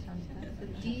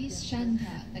啲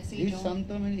Shanta 第四 Dhir 種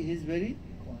Santa means he is very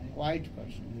quiet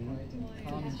person.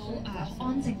 好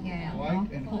安靜嘅人咯，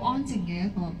好安靜嘅一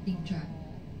個現象。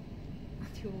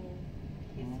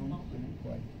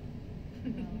 Quiet.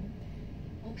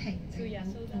 好平靜，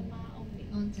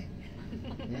安靜，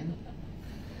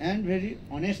 And very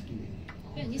honestly,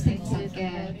 非常之誠實嘅，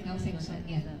有誠信嘅。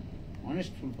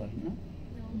 honestful person. No?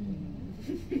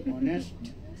 Honest.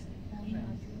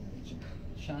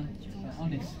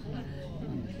 Honest.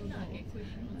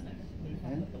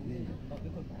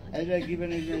 As I give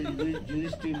an example,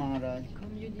 Yudhishthira Maharaj.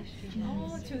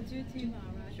 哦，做朱天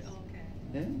Maharaj，OK。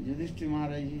 Yudhishthira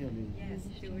Maharaj is Yes，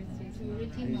做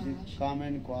he is calm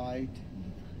and quiet,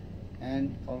 and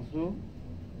also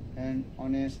and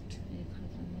honest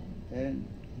and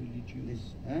Religious.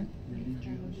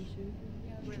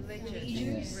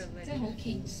 religious，即係好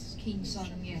虔信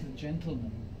嘅。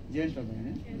 Gentleman.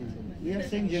 gentleman. We are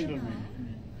saying gentleman.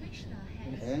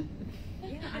 Eh?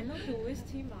 Yeah, I know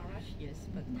Yudhishthira Maharaj, yes,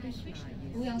 but Krishna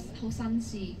好有好紳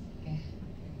士嘅，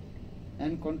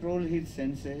 And control his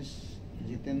senses,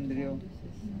 Jitendriya.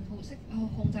 好識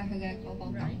控制佢嘅嗰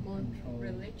個感官，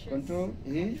 religious Control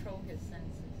his control his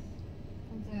senses。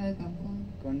 控制佢感官，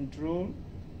 control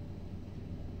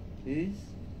his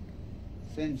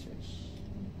senses.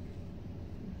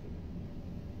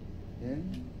 Then,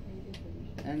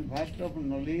 and vast of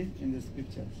knowledge in the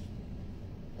scriptures.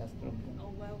 Vast of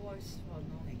Oh, well versed for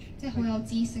knowledge。即係好有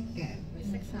知識嘅，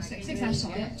識晒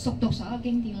所有熟讀所有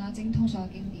經典啦，精通所有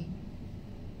經典。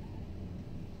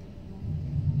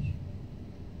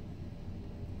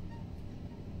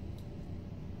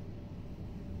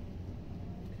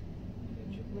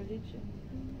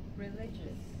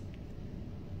 religious。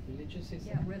 Religious is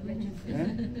Yeah, religious。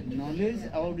 Eh? Knowledge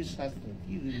about the Shastra.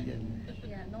 Ki religion?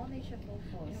 Yeah, knowledgeable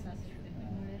for Shastra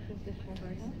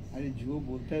verses। अरे जो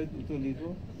बोलता है तू तो लिखो.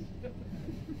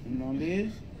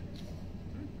 Knowledge.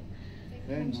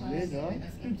 Knowledge of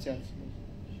scriptures.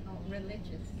 Oh,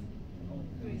 religious。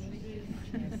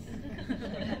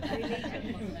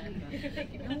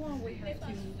 No one we have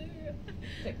to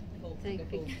take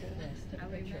pictures I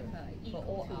remember for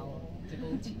all our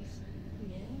devotees.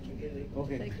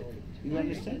 Okay. You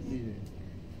understand?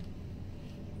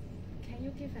 Can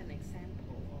you give an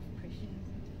example of Krishna？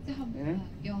 即係可唔 Yeah.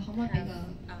 又可唔可以俾個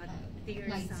Dear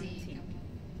例子 Santi。 咁？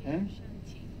 Eh?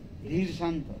 Dhir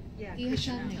Santa. Yeah, Dear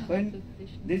Krishna。 Shanta。 When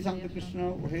Dhir Santa Krishna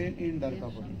when in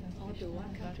Dwarkapuri.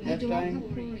 喺 That time,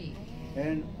 Dwarkapuri，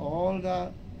 and all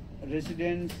the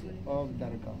residents of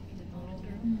Dwarka,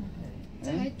 即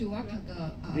係喺 Dwarka 嘅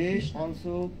they Krishna，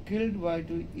 also killed by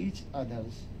to each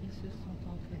others.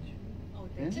 Oh,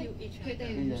 they即係 kill each 佢 other。 哋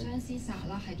互相廝殺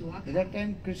啦，喺 At Dwarka。 that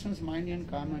time, Krishna's mind and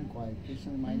calm and quiet.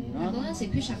 Krishna's mind, 嗰陣時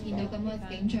Krishna 見到咁嘅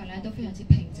景象咧，都非常之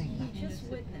平靜啦。 Just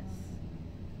witness。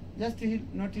 just he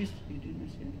noticed, he did not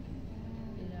say anything.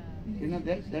 You know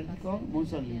that is called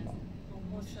Musa Lila.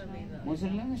 Almost a little。 Musa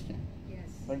Lila, understand? Yes。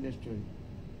 What the story?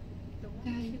 The one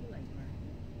killing her。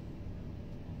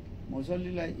 Musa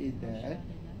Lila is that,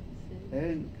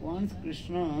 and once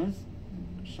Krishna's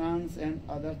sons and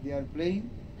others they are playing,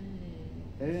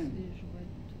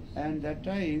 and that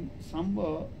time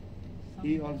Samba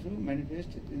he also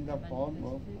manifested in the form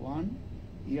of one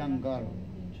young girl,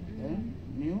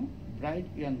 new bright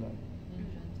young girl.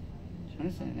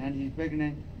 Understand? And he's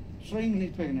pregnant, showing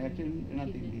he's pregnant. Actually,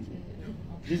 nothing.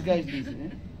 This guy is this.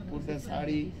 Put the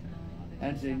sari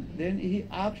and saying. Then he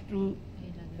asked to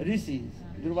Rishi,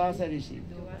 Durvasa Rishi.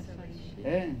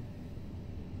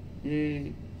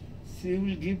 She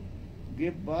will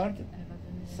give birth,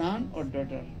 son or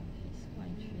daughter.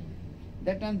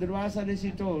 That time Durvasa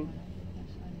Rishi told,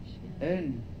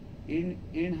 and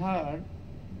in her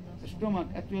stomach,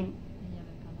 actual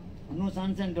no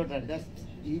sons and daughter. Just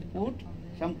he put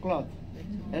some cloth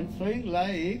and showing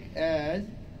like as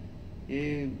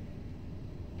a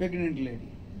pregnant lady.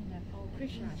 Oh,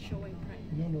 Krishna showing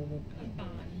pregnant. No.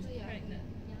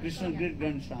 Krishna's great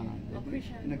grandson. Oh,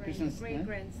 Krishna's great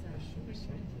grandson.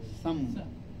 some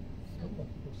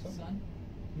Son?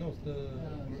 No, the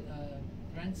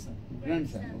Grandson.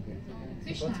 grandson. Okay.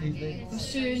 Krishna 嘅個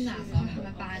孫啊，佢係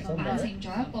咪扮成咗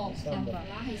一個孕婦啦？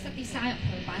係塞啲沙入去，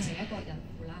扮成一個孕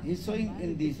婦啦。He's showing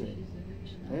in this way.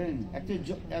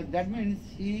 Actually, that means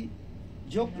he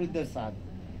joked with the sadhu.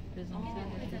 然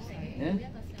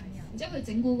之後佢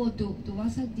整蠱個杜瓦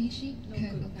塞啲書，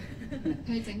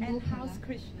佢整蠱 And 佢 how's 啦。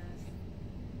 Krishna's?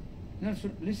 No, so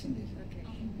listen this. Okay.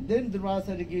 Then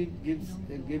Durvasa give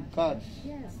cards.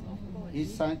 Yes, of course.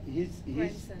 His son, he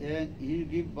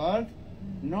give birth,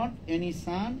 not any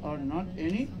son or not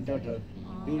any daughter.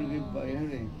 He will give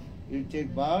everything. He will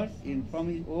take birth from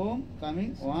his home,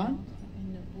 coming one.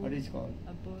 What is called?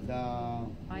 The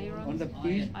on the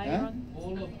piece. Ball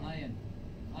of iron.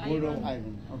 Bowl of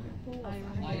iron. Okay.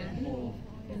 Iron ball.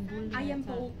 Iron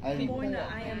bowl. Iron bowl.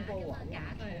 Iron bowl.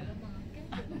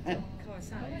 佢話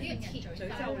生呢個鐵詛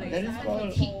咒你 That is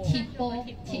called 鐵波鐵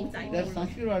That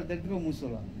Sanskrit word that go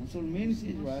musula. Musul means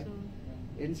is what?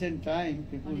 Ancient time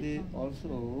people they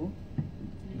also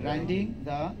grinding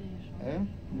the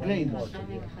grains.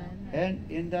 And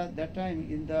in that time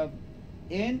in the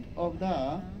end of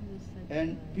the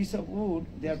and piece of wood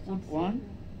they are put one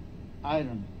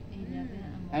iron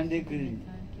and they grind.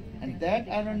 And that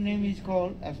iron name is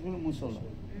called actual musala.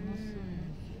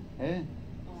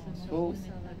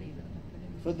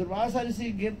 So Durvasa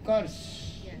Rishi gave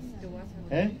curse. Yes, there was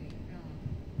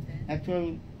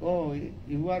Actual, oh,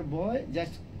 you are boy,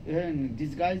 just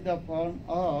disguise the form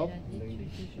of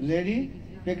lady,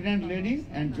 pregnant lady,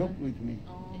 and joke with me.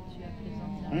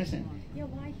 Understand? Yeah,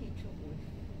 why he took with?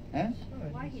 Huh?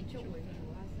 Why he took with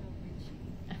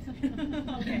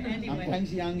Okay, anyway.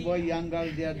 Sometimes young boy, young girl,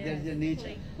 there is a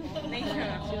nature.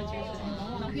 Nature.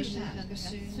 Krishna 嘅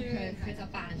孫，佢就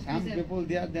扮 Some people,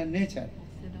 they are their nature.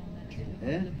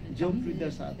 Joke with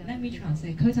the sadhu. Let me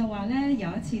translate。佢就話咧，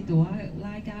有一次杜瓦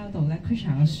拉交度咧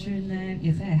 ，Krishna 個孫咧，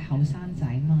亦即係後生仔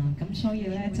嘛，咁所以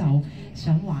咧就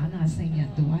想玩啊聖人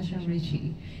杜瓦上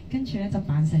Richie，跟住咧就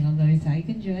扮成個女仔，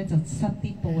跟住咧就塞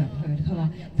啲布入去。佢話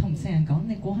同聖人講：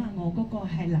你估下我嗰個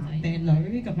係男定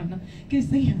女咁樣啦。跟住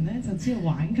聖人咧就知道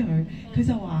玩佢，佢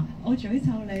就話：我詛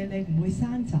咒你，你唔會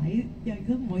生仔，又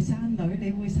都唔會生女，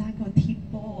你會生個鐵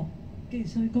波。跟住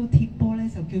所以嗰個鐵波咧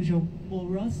就叫做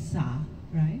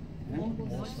Morosa。Right? The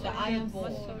iron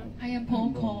ball. Iron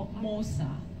ball called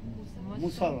Musala.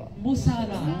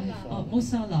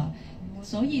 Musala，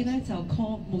 所以咧就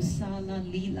call Musala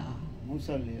Lila。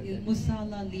 Musala.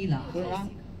 Musala Lila。 So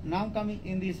now coming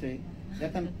in this way,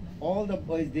 that time all the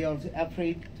boys they are also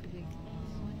afraid.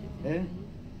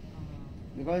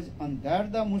 Because on that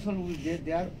the Musal will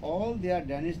they are all their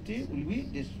dynasty will be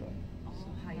destroyed.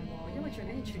 因為最緊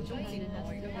要傳宗接代㗎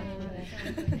嘛。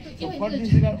 So for this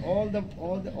regard, all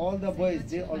the boys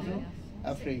they also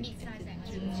afraid.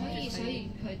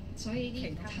 所以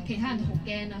啲其他人好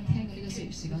驚啦，聽到呢個事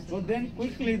講。 So then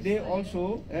quickly they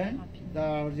also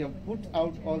they put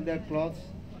out all their clothes.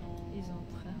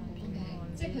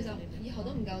 即係佢就以後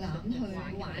都唔夠膽去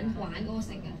玩嗰個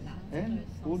聖人啦。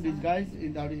 Who disguised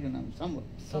in the original Samba.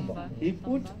 He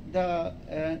put the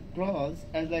clothes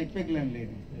as like pregnant lady.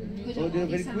 So they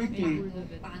very quickly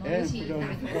put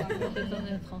on.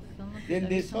 Then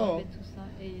they saw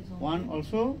one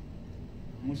also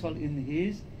Musal in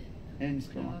his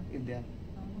stomach in there.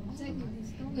 即係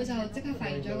佢就即刻發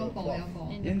現咗嗰個有個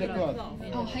In the cloth.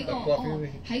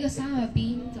 喺個衫入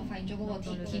邊就發現咗嗰個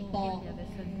鐵波。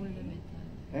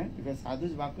 Because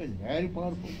Sadhu's Vaka is very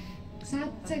powerful. 即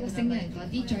係個聖人嗰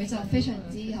啲詛咒非常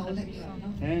之有力量咯。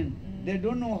 And they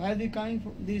don't know how they coming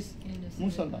from this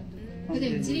Musala. 佢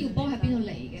哋唔知呢個波喺邊度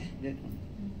嚟嘅。 They don't.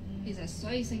 其實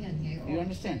所以聖人嘅 You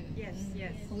understand? Yes,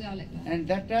 yes. 好有力量。 And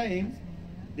that time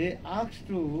they asked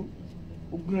to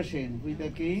Ugrasen, who is the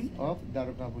king of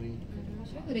Dwarkapuri.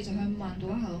 所以佢哋就去問到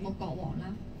下個國王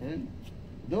啦。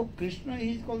 Though Krishna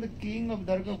is called the king of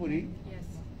Dwarkapuri,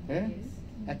 Yes.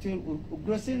 Actually,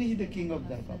 Ugrasen is the king of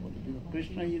Dwarkapuri. Because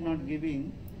Krishna is not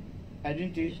giving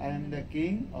identity, I am the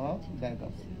king of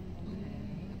Dwarkapuri.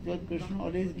 So Krishna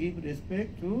always give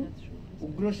respect to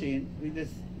Ugrasen,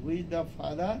 who is the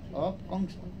father of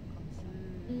Kamsa.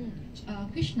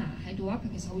 Krishna 喺 Dwarka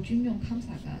其實好尊重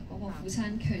Kamsa 嘅嗰個父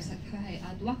親，其實佢係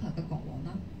Dwarka 嘅國王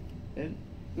啦。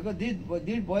Because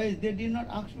these boys, they did not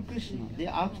ask to Krishna, they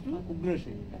asked to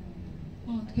Ugrasen.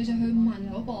 佢就去問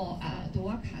嗰個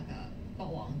Dwarka 嘅國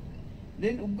王。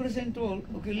Then Ugrasen told,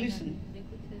 okay, listen,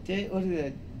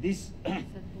 this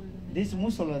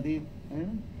musala, the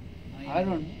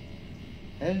iron,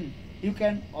 and you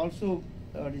can also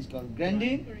what is called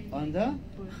grinding on the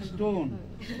stone,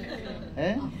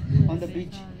 on the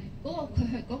beach. 佢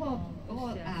去嗰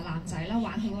個男仔啦，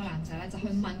玩佢嗰個男仔咧，就去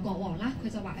問國王啦。佢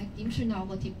就話點算啊？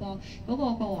我個鐵波，嗰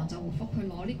個國王就回覆佢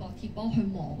攞呢個鐵波去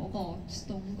磨嗰個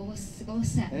stone 嗰個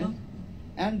石咯。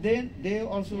And then they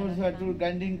also had to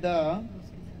grinding the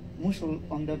muscle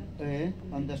on the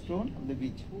stone of the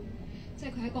beach. 即係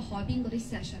佢喺個海邊嗰啲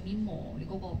石上面磨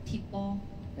嗰個鐵波。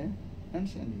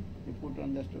Understand? They put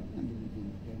on the stone and they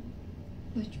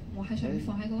佢我喺上面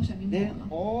放喺嗰個上面磨 Then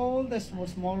咯。 all the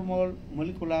small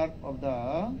molecular of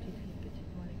the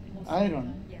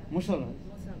iron, muscle,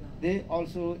 they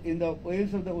also in the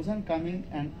waves of the ocean coming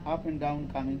and up and down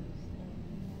coming.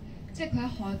 即係佢喺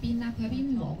海邊啦，佢喺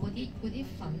邊磨嗰啲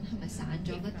粉係咪散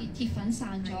咗？嗰啲鐵粉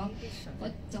散咗，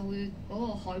就會嗰個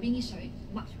海邊啲水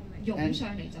湧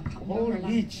上嚟就冚咗 Whole 佢啦。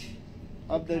 beach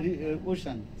of the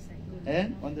ocean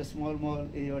and on the small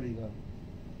area,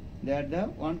 they are the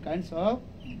one kinds of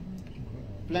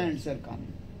plants are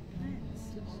coming.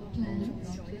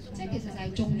 即係其實就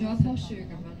係種咗一棵樹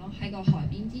咁樣咯，喺個海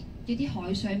邊啲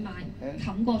海水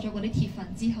冚過咗嗰啲鐵粉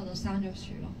之後就生咗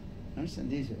樹咯。Understand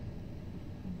this way?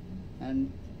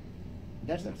 And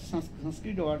that's a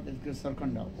Sanskrit word that is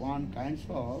sarkanda, one kind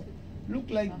of look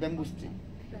like bamboo stick.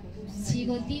 似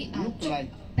嗰啲竹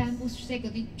bamboo 即係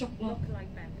嗰啲竹咯，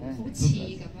好似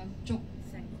咁樣竹。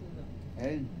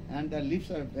And the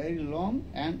leaves are very long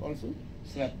and also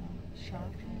sharp.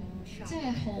 即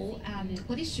係好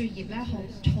嗰啲樹葉咧，好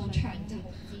長就好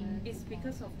尖。It's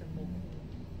because of the moon.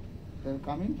 They're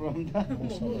coming from the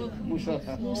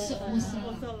Musala.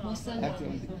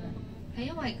 係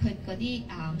因為佢嗰啲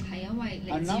係因為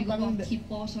嚟自嗰個鐵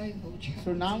波，所以好長。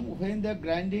So now when they're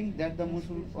grinding that the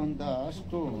muscle on the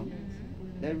stone,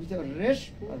 there is a rest,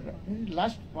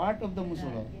 last part of the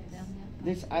muscle.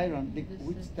 This iron,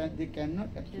 which they cannot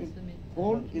actually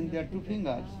hold in their two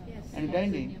fingers and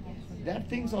grinding, that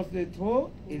things also they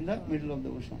throw in the middle of the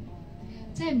ocean.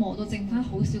 即係磨到剩翻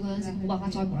好少嗰陣時，冇辦法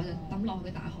再磨啦，就抌落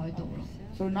去大海度咯。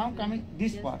So now coming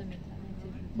this part,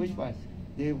 which part?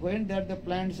 When that the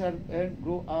plants are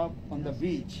grow up on the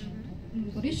beach.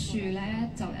 嗰啲樹咧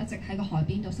就一直喺個海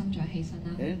邊度生長起身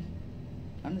啦。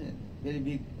And very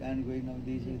big and going now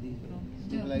this way,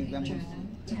 like bamboo.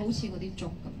 就好似嗰啲竹咁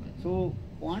樣。 So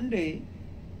one day,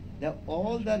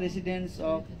 all the residents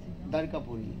of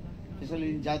Dwarkapuri, especially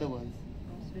in Jadavas,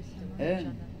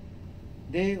 and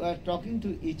they were talking to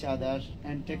each other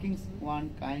and taking one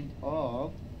kind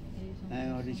of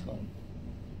what is called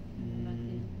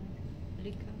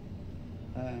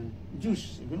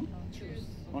juice, you know,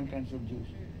 one kind of juice.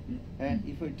 And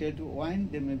if I tell to wine,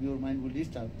 then maybe your mind will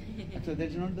disturb. So that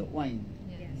is not the wine.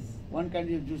 One kind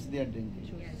of juice they are drinking.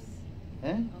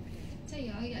即係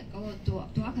有一日嗰個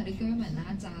杜瓦克啲居民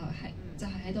啦，就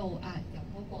係喺度飲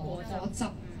嗰個果汁嗰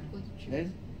啲豬。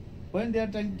 When they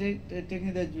are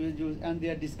taking the juice and they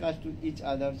are discussed to each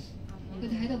others. 佢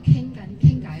哋喺度傾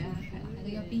偈啦，係啦，喺度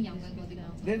一邊飲緊嗰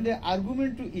啲。 Then they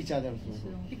argument to each other.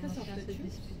 Because of the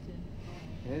juice.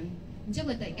 然之後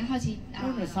佢突然間開始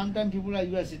No, sometimes people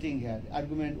you are sitting here,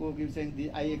 argument, keep saying this,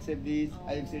 I accept this,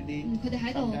 I accept this. 佢哋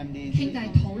喺度傾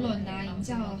偈討論啊，然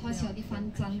之後開始有啲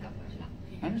紛爭咁樣啦。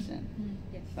 Understand?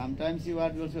 Sometimes you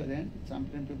are also then,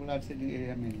 sometimes people are sitting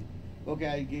here, okay,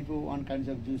 I give you one kind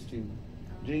of juice to you.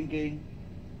 Drinking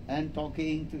and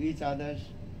talking to each other,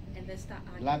 And they start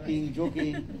arguing. laughing,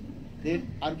 joking, then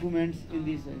arguments in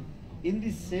this way. In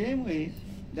the same way,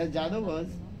 the Jadavas,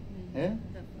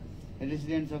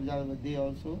 residents of Jadavas, they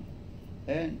also,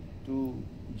 and to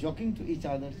joking to each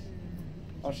other,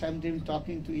 or sometimes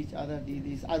talking to each other,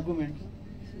 these arguments.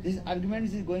 This argument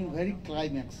is going very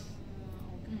climax.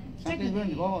 Sometimes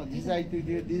going, oh, this is I think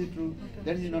this is true,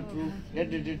 that is not true, then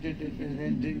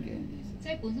drinking. 即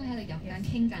係本身喺度飲緊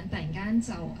傾緊，突然間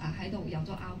就喺度有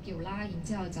咗拗撬啦，然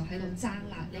之後就喺度爭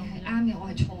啦，你係啱嘅，我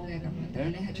係錯嘅咁樣，但係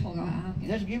你係錯嘅，我係啱嘅。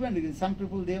 Just given some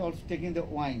people they also taking the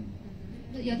wine.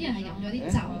 有啲人係飲咗啲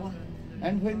酒啊。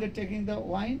 And when they're taking the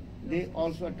wine, they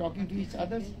also are talking to each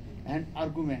other and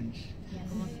arguments.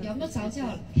 飲咗酒之後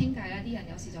傾偈啦，啲人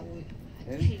有時就會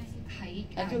喺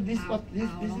Actually, this was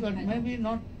maybe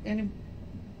not any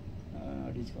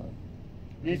what is called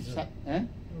No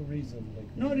reason like.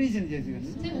 no reason just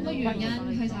即係冇乜原因，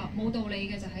佢就冇道理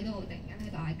嘅，就喺度突然間喺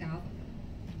度嗌交。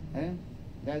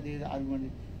That is the argument.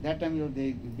 That time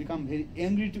they become very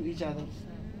angry to each other.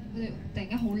 佢哋突然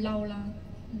間好嬲啦。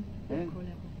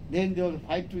Then they will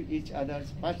fight to each other.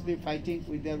 First they fighting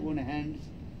with their own hands.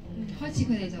 開始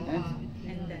佢哋就話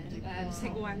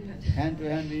hand to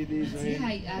hand with this 只 way.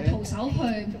 係徒手去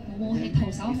冇武器，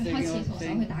徒手去開始徒手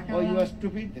去打交 Oh, you 啦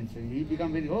are。stupid. And so he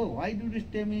become very. Oh, why do you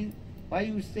say me? Why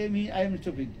you say me? I am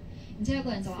stupid. 然之後有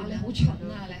個人就話你好蠢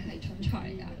啊，你係蠢材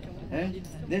㗎。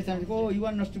 They say, oh, you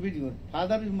are not stupid. Your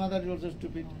father, your mother is also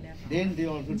stupid. Then they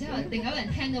also. 然之後另外一個人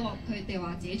聽到佢哋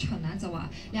話自己蠢啦，就話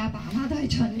你阿爸阿媽都係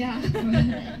蠢㗎。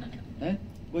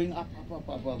 Going up.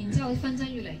 然之後紛爭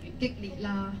越嚟越激烈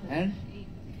啦。 And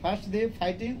first they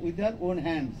fighting with their own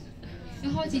hands. 一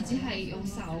開始只係用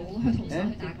手去徒手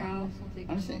去打交。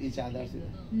 Understand each other.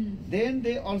 嗯。 Then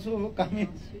they also come in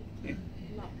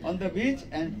on the beach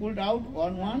and pulled out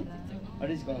one. What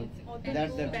is called?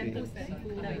 That's the tree.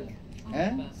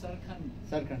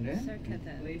 Sarkand.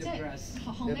 Blade 即 of 係 grass.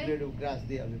 後 The 尾 blade of grass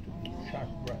they also took. Sharp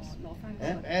grass.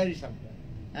 Very sharp.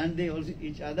 And they also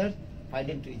each other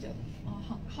fighting to each other.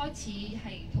 開始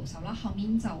係徒手啦，後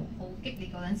面就好激烈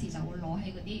嗰陣時就會攞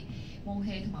起嗰啲武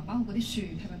器，同埋包括嗰啲樹，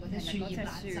係咪嗰啲樹葉啦？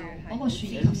就嗰個樹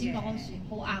葉頭先講嗰樹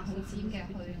好硬好尖嘅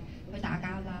去打交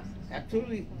啦。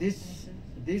Actually, this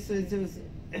is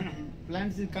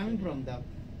plants is coming from the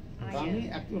actually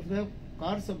the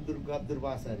curse of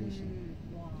Durvasa Rishi.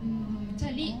 即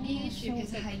係呢啲樹其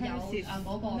實係有嗰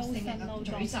個聖人嘅詛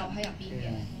咒喺入邊嘅。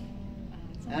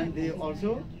And they also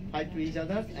fight to each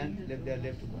other and left their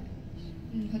left body.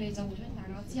 佢哋就互相打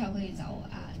交之後，佢哋就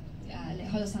離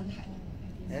開咗身體。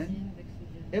And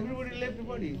everybody left the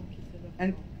body.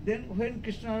 And then when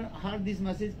Krishna heard this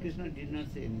message, Krishna did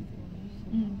not say anything.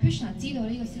 Krishna 知道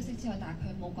呢個消息之後，但係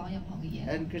佢冇講任何嘅嘢。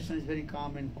And Krishna is very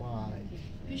calm and quiet.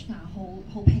 Krishna 好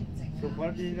平靜。So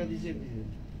what is this?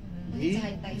 就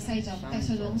係第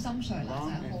四種心髓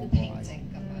啦，就係好平靜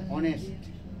咁樣。Honest.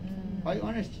 Why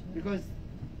honest? Because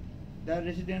the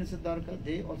residents of Dwarka,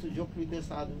 they also joked with the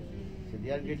sadhu. So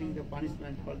they are getting the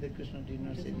punishment for the Krishna did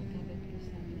not say anything.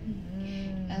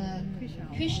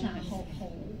 Krishna 好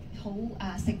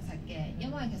誠實嘅，因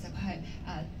為其實佢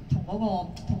係同嗰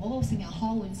個聖人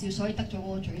開玩笑，所以得咗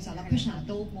嗰個詛咒啦。Krishna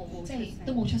都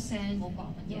冇出聲，冇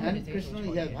講乜嘢。And Krishna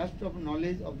he has vast of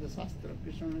knowledge of the Shastra.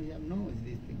 Krishna he knows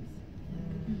these things.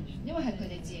 因為係佢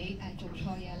哋自己做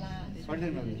錯嘢啦。What do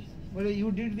you know this? Well,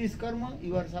 you did this karma,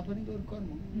 you are suffering your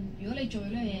karma. 如果你做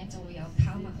呢樣嘢，就會有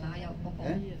卡物啦，有嗰個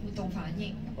活動反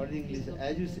應。What is English?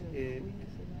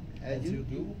 As you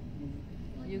do.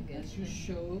 As you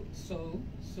sow,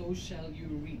 so shall you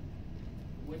reap.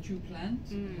 What you plant,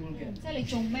 you will get. 即係你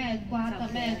種咩瓜得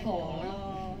咩果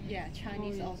咯。Yeah,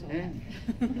 Chinese also.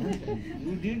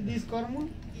 You did this karma,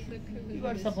 you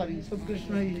are suffering. So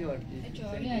Krishna is your. 你做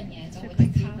咗呢樣嘢就會得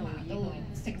卡嘛，都會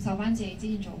承受翻自己之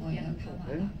前做過嘢嘅卡嘛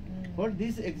啦。What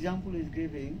this example is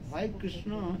giving, why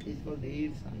Krishna is called the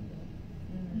Santa.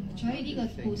 所以呢個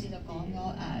故事就講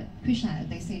咗Krishna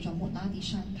第四種末那啲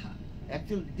山塔。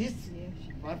Actually, this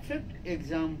perfect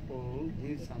example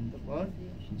is Santa for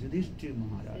Yudhishthira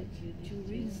Maharaj.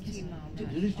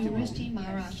 Yudhishthira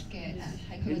Maharaj 嘅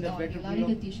係佢嘅代表啦，呢個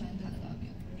啲山塔嘅代表。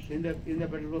In the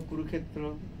battle of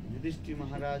Kurukshetra, Yudhishthira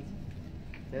Maharaj,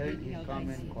 there he calm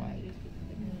and quiet.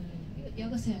 有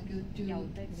個成人叫佑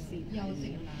迪。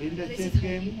In the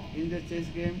chess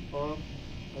game of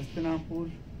Hastinapur,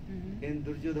 in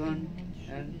Duryodhan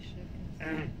and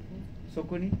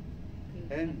Sokuni,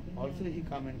 and also he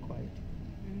calm and quiet.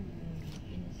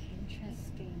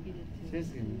 Chess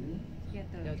game.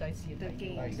 Dice game.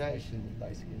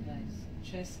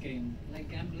 Chess game, like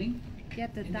gambling. The In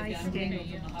the dice gambling game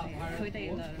of the 佢哋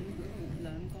Mahabharata. 兩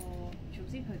個，總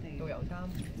之佢哋導遊監。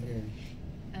Yeah.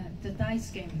 The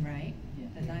dice game, right?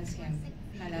 The dice game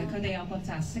係啦，佢哋有個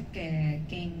擲色嘅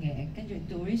game 嘅，跟住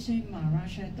Durishri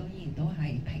Maharaj 當然都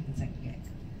係平靜嘅。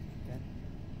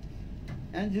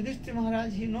And Yudhishthira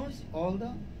Maharaj, he knows all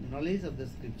the knowledge of the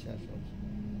scriptures also.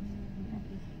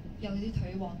 有啲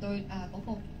腿王對嗰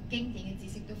個經典嘅知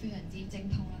識都非常之精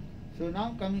通啦。So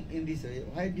now coming in this way,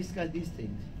 why discuss these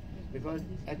things? Because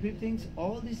everything,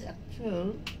 all this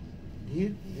actual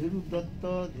Dhir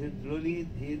Udatta, Dhir Loli,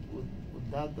 Dhir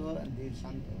Uddata and Dhir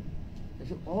Santa.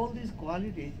 So all these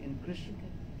qualities in Krishna.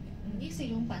 呢四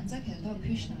種品質其實都係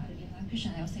Krishna 入邊啦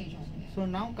，Krishna 有四種嘅。So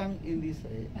now come in this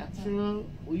way, actual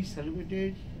we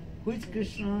celebrated which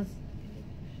Krishnas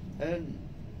and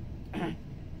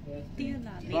Dear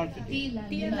Lali. Birthday.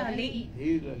 Dear Lali.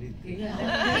 Dear Lalit.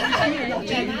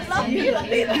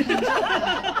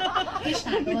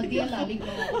 Krishna 嗰個 Dear Lali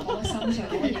嗰個心上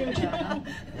嗰個形象啦。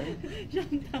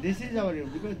This is our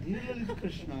because Dear Lalit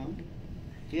Krishna,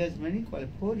 he has many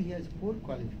he has four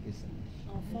qualifications.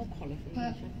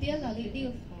 佢 Dear Lali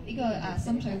呢個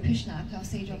心水 Krishna 佢有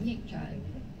4種形象。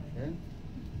Okay?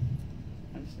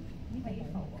 Understand?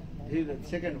 Here the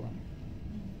second one.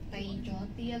 第二咗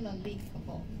Dear Lali 嗰個。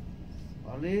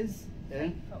Always,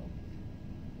 Dear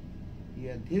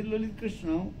Lalit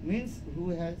Krishna means who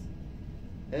has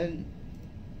and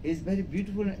is very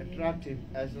beautiful and attractive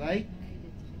as like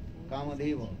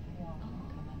Kamadeva.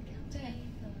 即係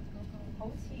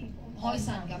愛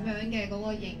神咁樣嘅嗰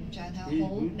個形象係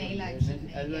好美麗甜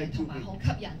美嘅，同埋好吸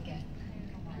引嘅。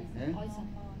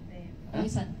愛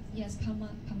神 yes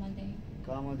Kamadev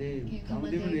Kamadev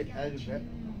as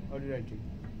how do you write it?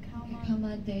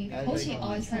 Kamadev 好似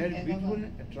愛神嘅嗰 beautiful 個。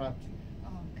 and attractive.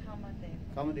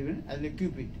 Kamadev as a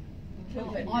Cupid.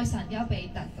 愛神有彼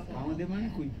得咁樣。 Kamadev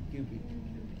means Cupid.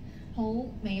 好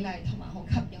美麗同埋好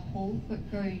吸引，好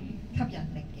具吸引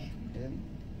力嘅。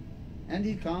And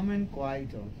he calm and quiet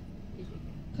also.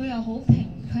 佢又好平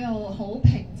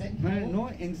靜。No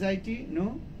anxiety,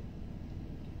 no.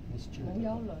 冇憂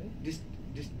慮。His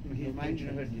mind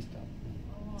never disturbed.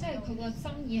 即係佢個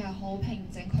心意係好平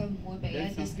靜，佢唔會俾一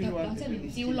啲 disturb 咯，即係唔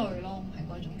焦慮咯，唔係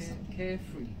嗰種心。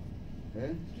Carefree.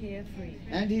 Carefree.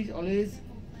 And he's always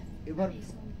ever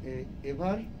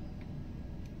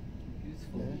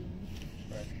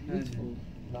Youthful.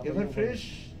 ever fresh,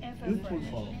 youthful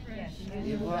form.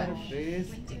 Ever fresh,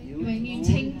 永遠 youthful.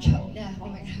 青春啊！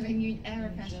永遠 ever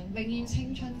fresh， 永遠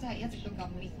青春，即係一直都咁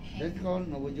年輕。 That's called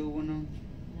Navajovana.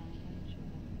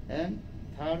 And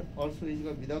third also is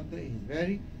Vidagdha is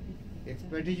very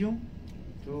expertism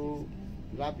to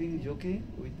laughing, joking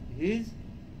with his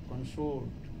consort.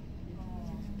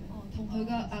 同佢嘅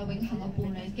永恆嘅伴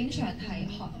侶，經常係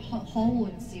可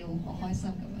玩笑、好開心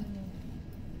咁樣。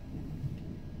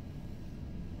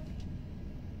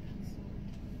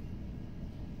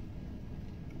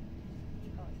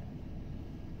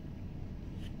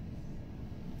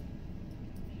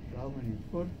How many?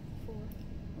 Four? Four.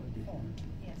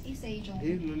呢4種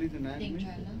Here Lolita Nayak 形 means 象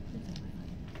啦。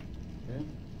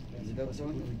Vidagdha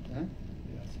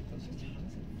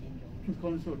with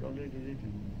consort already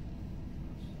written.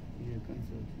 Yeah,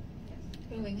 consort.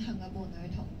 佢永恆嘅伴侶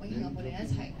同永恆嘅伴侶一齊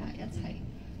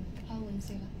開玩笑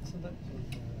啦。 So that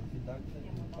Vidagdha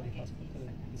and Harikatha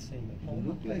the same. You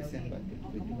look like same, but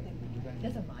一陣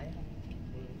買啊，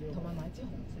同埋買支紅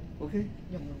色。 Okay.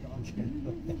 用咗。就係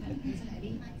呢。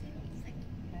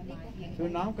 So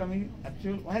now coming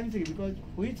actual, why I'm saying because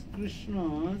which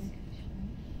Krishnas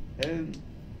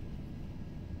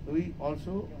we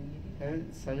also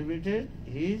celebrated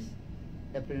his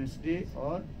appearance day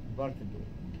or birthday.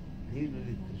 He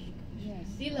really Krishna.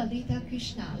 啲 Lalita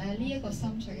Krishna 咧，呢一個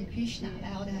心水嘅 Krishna 咧，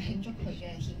我哋係慶祝佢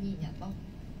嘅顯現日咯。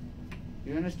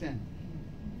You understand?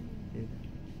 Yeah.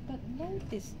 But no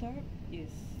disturb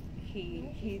is he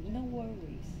no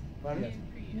worries. Pardon?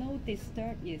 No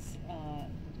disturb is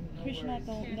Krishna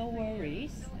don't no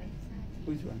worries.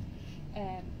 Which one?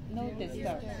 No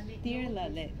disturb. Dear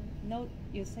Lalit. No,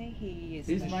 you say he is.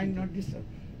 His mind not disturbed.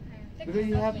 Because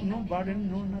you have no burden,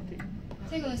 no nothing.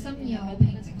 即係佢嘅心意係好平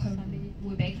靜，佢唔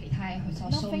會俾其他嘢佢所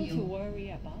騷 Nothing to 擾。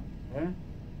 worry about. Huh?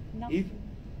 If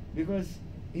because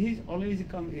he's always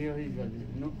come here, he's always,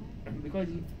 no, because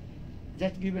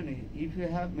just given if you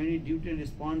have many duty and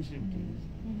responsibilities,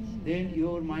 then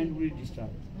your mind will be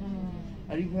disturbed.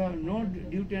 And if you have no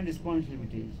duty and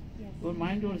responsibilities, your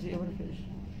mind also ever fresh.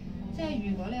 即係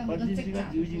如果你有好多職責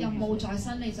任務在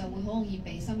身，你就會好容易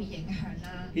被心意影響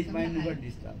啦。 His 咁 mind 但 never 係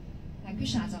disturbed. 但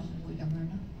Krishna 就唔會咁樣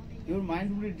啦。 Your mind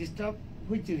will be disturbed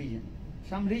which reason?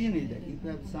 Some reason is that if you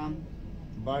have some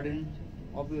burden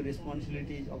of your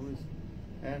responsibilities of your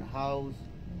and house,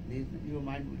 your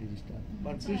mind will be disturbed.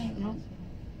 But Krishna,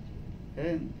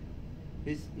 and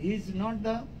he is not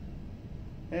the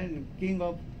king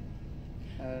of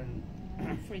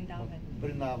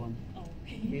Vrindavan. Oh.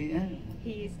 He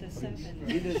He is the servant.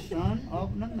 is the son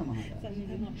of Nanda Maharaj. 佢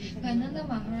係 Nanda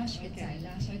Maharaj 嘅仔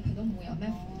啦，所以佢都唔會有咩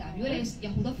負擔。如果你有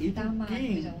好多負擔啊，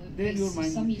佢就會被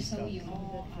心意騷擾咯。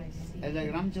 Oh, I see. As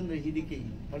like Ramchandra, he the king,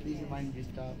 but his mind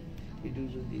disturbed. He do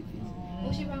these things.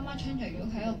 好似 Ramachandra 如果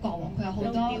佢係一個國王，佢有好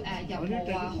多任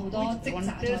務啊，好多職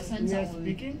責在身 we 就 are 會。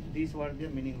 speaking, this word the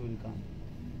meaning will come.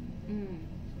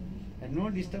 And no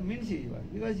disturb means he is what?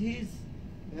 Because he is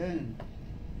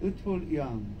youthful,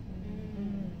 young,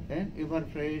 and ever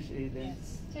fresh. Then,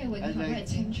 即係永恆都係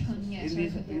青春嘅， in 所以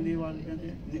this 佢都 in the 唔 world, 會。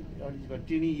 what is got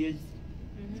teeny years,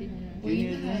 會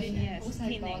影響好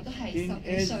細個，都係10幾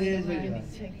歲咁樣。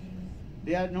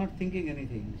They are not thinking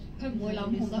anything. 佢唔會諗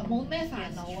好多，冇咩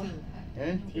煩惱啊。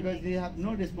Because they have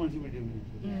no responsibility.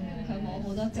 佢冇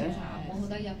好多責任，冇好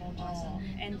多任務在身。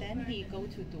And then he go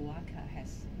to Dwarka has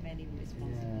many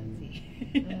responsibilities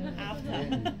After.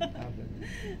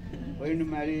 When you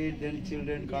married, then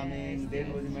children coming,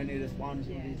 then was many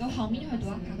responsibilities. 到後面去到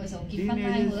佢就結婚啦，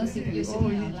好多小朋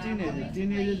友啦。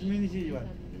Teenagers means is what?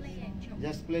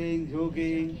 Just playing,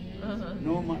 joking,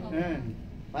 no money.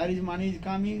 Where is money is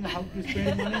coming? How to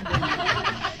spend money?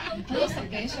 好多10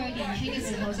幾歲年輕嘅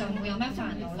時候就冇有咩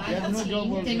煩惱啦，有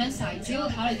錢點樣使，只要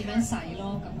考慮點樣使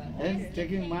咯咁樣。And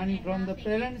taking money from the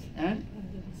parents and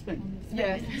spend. 即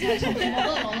係從父母嗰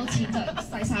度攞到錢就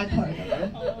使晒佢咁樣。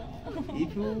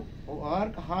If you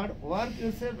work hard, work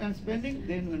yourself and spending,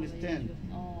 then you understand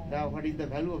what is the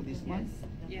value of this money.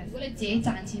 如果你自己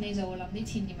賺錢，你就會諗啲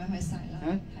錢點樣去使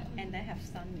啦。And they have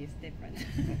son is different.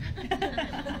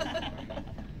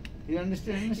 You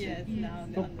understand? Yes, now.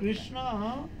 So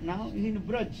Krishna now is in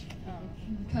Braj.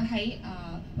 佢喺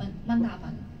溫達文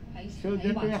喺。So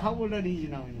that way, how old are he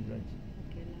now in Braj?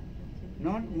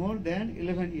 Not more than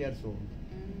 11 years old.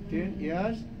 10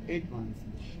 years, 8 months.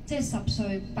 即係10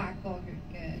歲8個月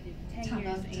嘅，差唔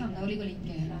多呢個年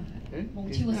紀啦。冇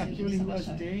超過Actually, he was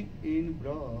staying in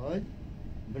Braj,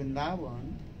 Vrindavan,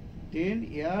 10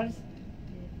 years,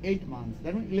 8 months.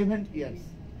 That means 11 years.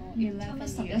 差唔多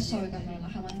11歲咁樣啦，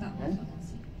喺溫達文嗰陣時。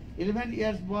11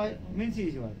 years boy means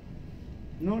is what?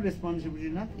 No responsibility,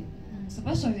 nothing.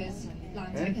 11歲嘅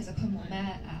男仔其實佢冇咩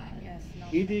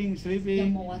Eating, sleeping,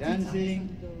 dancing,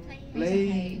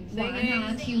 playing, 玩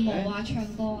啊、跳舞啊、唱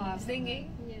歌啊 ，singing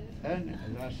and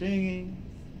singing,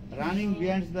 running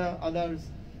behind the others.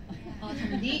 同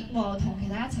其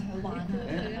他一齊去玩啊。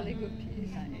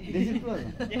This is true.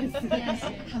 Yes，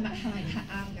 係咪太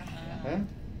啱㗎？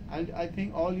 I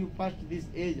think all you passed this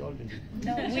age already.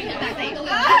 No, we 大家都有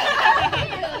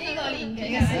呢個年紀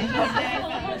嘅時候。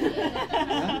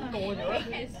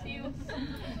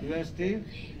You are still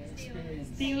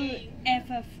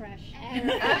ever fresh.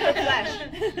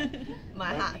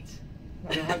 My heart.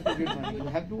 You have to get money. You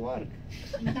have to work.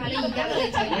 但係你而家你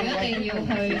就一定要去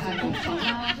工作啦，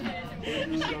要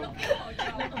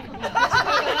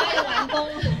揾工。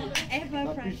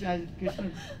But Krishna,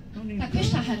 no need. 但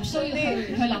Krishna 係唔需要去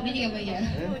諗呢啲咁嘅嘢。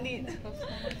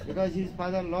Because his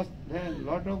father lost a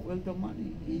lot of wealth of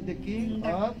money. He is the king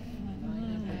of.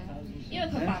 因為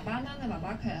佢爸爸啦，佢爸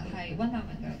爸其實係溫達文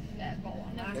嘅國王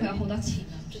啦，佢有好多錢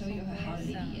啊，唔需要去考慮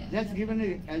呢啲嘢。Just given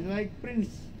as like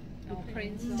prince. 就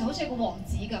好似個王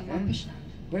子咁啊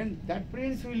 ，Krishna。When that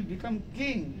prince will become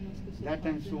king, that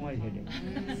time so much headache.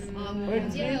 王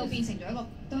子咧，變成咗一個，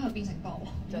都係變成國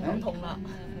王，就頭痛啦。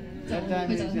That time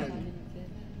is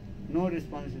no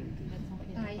responsibility.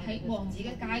 但係喺王子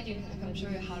嘅階段，其實佢唔需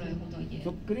要考慮好多嘢。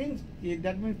 So prince,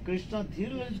 that means Krishna,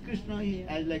 Dhiraj Krishna is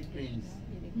as like prince.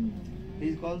 He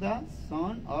is called the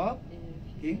son of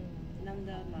King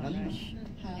Nanda.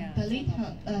 係啊 ，Dalit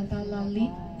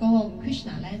嗰個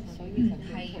Krishna 咧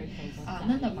係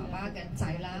Nanda 爸爸嘅仔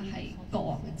啦，係國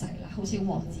王嘅仔啦，好似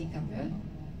王子咁樣。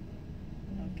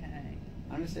Okay.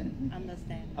 Understand?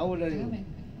 How old are you?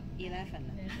 11.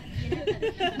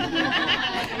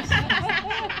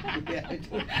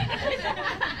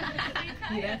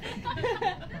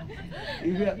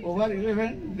 If you are over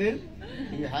 11, then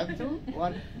you have to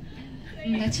work. 唔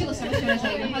係超過11歲你就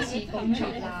要開始工作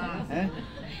啦。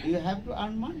You have to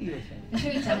earn money yourself. 你需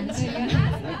要賺錢。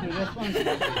Like a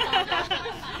responsibility.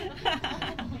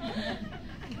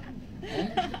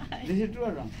 This is true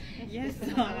or wrong? Yes.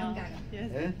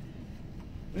 Yes.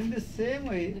 In the same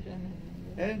way,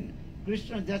 and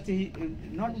Krishna just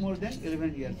not more than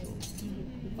 11 years old.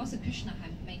 嗰時 Krishna 係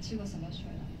未超過11歲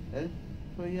啦。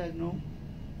So he has no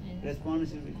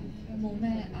responsibilities. 冇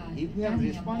咩 If you have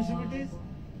responsibilities,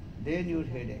 then your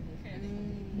headache.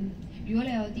 如果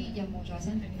你有啲任務在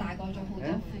身，大個咗好多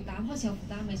負擔，開始有負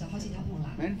擔，你就開始頭痛啦。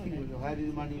Many things. Where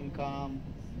is money will come?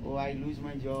 Oh, I lose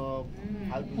my job.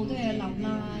 How to 好多嘢諗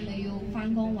啦，你要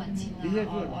翻工揾錢啊，我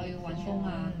要揾工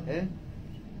啊。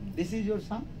This is your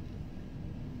son.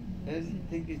 And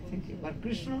thinking. But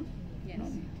Krishna, no.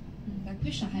 但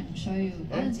Krishna 係唔需要，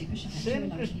嗰陣時 Krishna 係需要諗 Same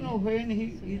Krishna when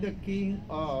he is the king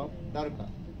of Dwarka.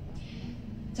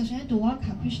 就算喺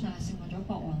Dwarka Krishna 成為咗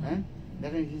國王，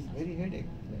 That is his very headache.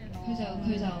 佢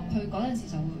嗰陣時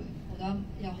就會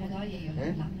有好多嘢要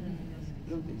諗。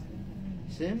Look this.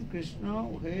 Same Krishna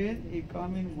when he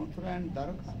come in Mathura and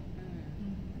Dwarka.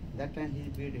 That time he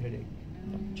big headache.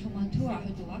 從 Mathura 去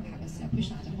Dwarka 嘅時候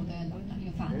 ，Krishna 就好多嘢諗啦，要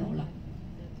煩惱啦。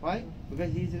Why?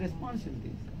 Because he is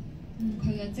responsibilities. 佢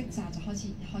嘅職責就開始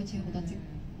好多職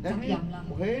That 責 means 任啦。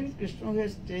 when Krishna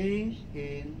was staying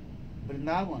in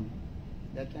Vrindavan,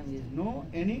 that time is no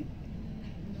any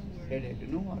headache,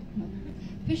 no what.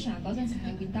 Krishna 嗰陣時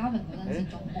喺 Vrindavan 嗰陣時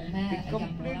仲冇咩 It 任務啦，冇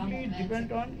completely 咩 depend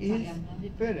責 on 任 his 啦。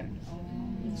 parents.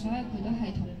 所以佢都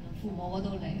係同父母嗰度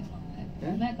嚟啊嘛，係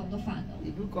冇咩咁多煩惱。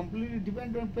 If you completely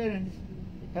depend on parents,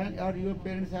 and or your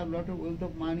parents have lot of wealth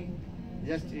of money,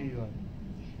 just you are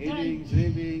eating,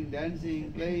 sleeping,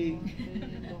 dancing, playing,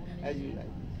 as you like.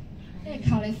 因為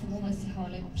靠你父母嘅時候，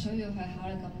你唔需要去考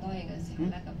慮咁多嘢嘅時候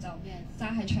咧，咁就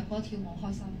齋係唱歌跳舞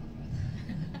開心咁樣。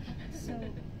 So,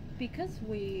 because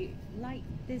we like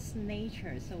this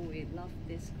nature, so we love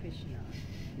this Krishna.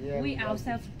 Yeah, We love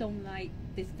ourselves don't like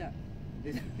this stuff.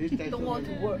 this type Don't of want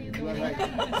to work. You are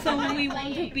right. So we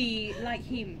want to be like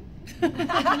him.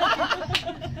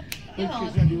 Which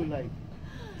Krishna do you like?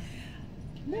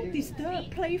 No disturb,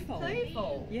 playful.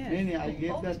 Playful. Yes. Many, I gave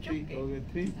Always that three, joking. okay,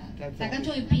 three types 大家 of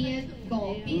中意 Krishna.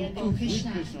 邊一個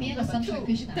Krishna， 邊一個身材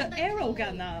Krishna？ The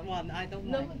arrogant one, I don't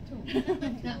like.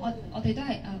嗱，我哋都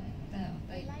係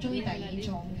中意第二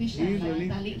種 Krishna，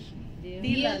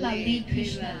 Dear Lali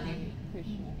Krishna。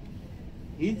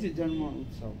 His Janma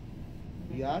Utsav.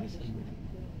 We are celebrating.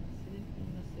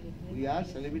 We are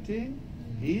celebrating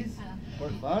his 我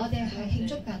birth. 哋係慶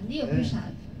祝緊呢個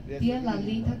Krishna，Dear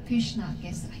Lali Krishna 嘅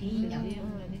顯人。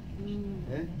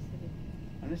 Eh?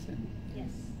 Understand?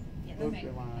 Yes. Lord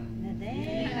Preman.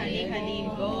 Hari Hari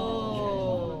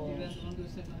Go.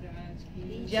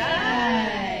 Your Jai.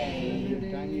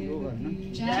 time is over, no?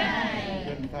 Jai.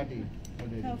 12:30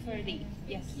 already. 12:30.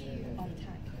 Yes. On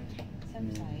time. 使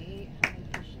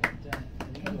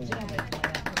唔使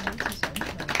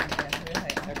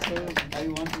Actually, I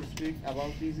want to speak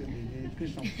about this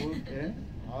Krishna food.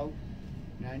 How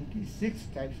 96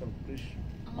 types of Krishna.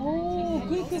 Oh,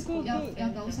 good, good, good, 有 good.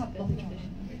 96種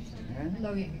Eh?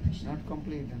 類型嘅 Krishna。 Not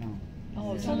complete now.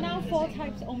 Oh, so now 4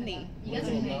 types only. 而家淨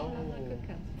係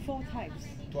 4 types.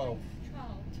 12.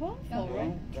 12?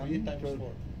 From 3 times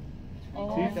 4.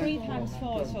 Oh, 3 Three times times 4,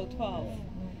 4. so 12.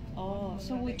 Oh,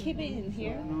 so we keep it in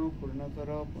here? Purna,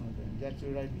 Purnatara, Purnatara. That's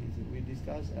right. We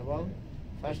discuss about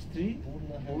first three,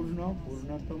 Purna,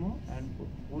 Purnatama, and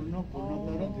Purna,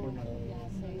 Purnatara, Purnatara.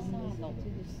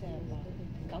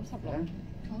 96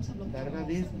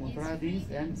 Dargadis, Mutradis,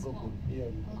 and Gokul.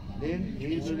 Yeah. Then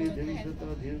Dhirudari, Dhirisata,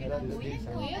 Dhirudata, 每一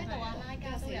Dhirisata. 個阿拉加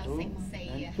都有乘四嘅，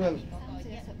 and 12. 3、4、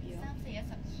12咁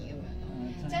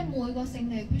樣。即係每個聖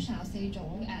地 Krishna 有4種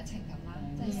情感啦，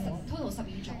即係total 12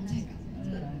種情感。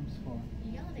Times 4.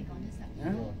 而家我哋講咗10。 Huh?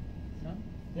 No?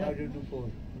 How do you do 4?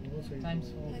 Times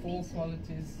 4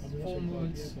 qualities, 4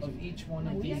 moods of each one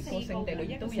of 每一 these. 個聖地裏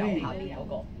邊都有下邊嗰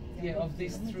個。 Yeah, of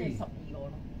these 3. 12個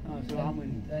咯。So how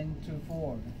many? Then to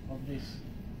 4 of this.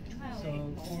 So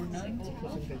Purna, 係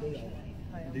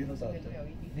啊， Dhirudata. 聖地都有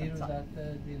呢啲特質。 Dhirudata,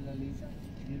 Dhilali,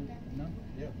 no?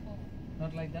 Yeah.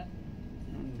 Not like that?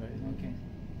 Right. Okay.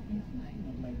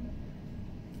 Not like that.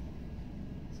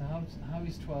 So how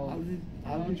is 12?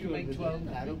 How don't did you like 12?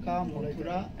 Taruka,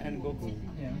 Mathura, and Gokul.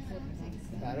 Yeah.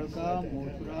 Taruka,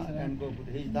 Mathura, and Gokul.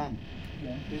 His Dham.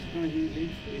 Yeah. Krishna, he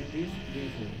lives in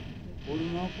these 4.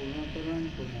 Purna, Purnatara, and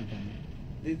Purnatama.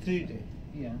 The 3 days.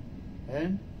 Yeah.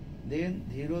 And then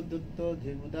Dhirodatta,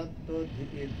 Dhirudatta,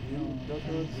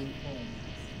 Dhirudatta,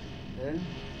 then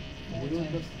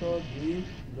Dhirodatta, Dhir,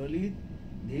 Lalit,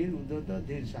 Dhir, Uddata,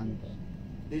 Dhir, Shanta.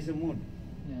 This is a mood.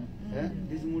 Yeah.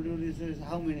 This mood is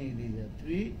how many these are?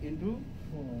 3 into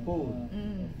 4.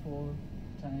 4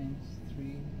 times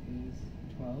 3 is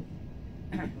 12.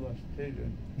 Was 3.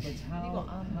 But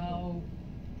how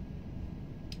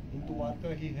In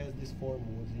Dwarka he has these 4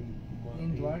 moods. in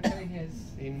Dwarka he has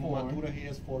In 4. Mathura he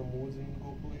has 4 moods. In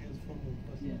Gokul he has 4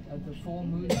 moods. Yeah, the 4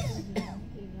 moods.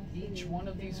 Each one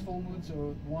of these 4 moods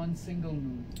or one single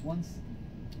mood.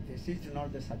 This is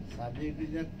not the subject. It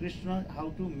is that Krishna, how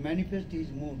to manifest his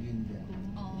mood in there.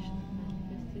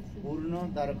 Purna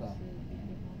Darga,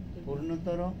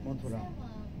 Purnatara Mathura,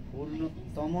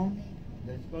 Purnatama,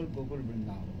 that's called Gokul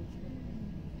Vrindavan.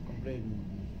 Complete mood.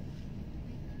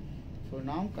 So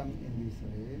now come in this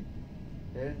way,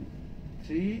 then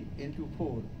 3 into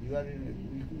 4, you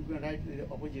can write the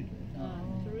opposite way.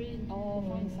 哦，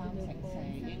分3乘4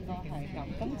應該係咁，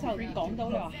咁就講到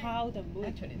你話 how the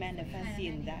mood manifest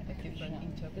in that Different Krishna。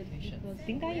 interpretation.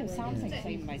 點解要3乘4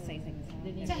唔係4乘3？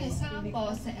即係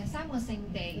三個聖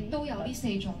地都有呢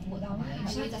4種活係咪？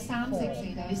所以就3乘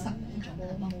4等於12種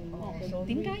咯。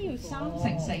點解要3乘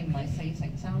4唔係4乘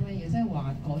3咧？即係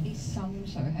話嗰啲心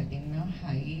水係點樣喺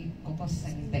嗰個聖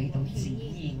地度展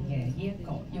現嘅？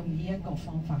用呢一個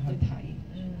方法去睇。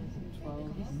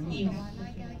呢個阿拉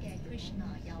加嘅 Krishna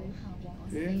有效果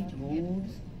 10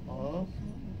 moods of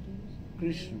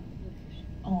Krishna.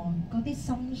 哦，嗰啲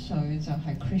心水就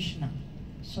係 Krishna，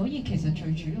所以其實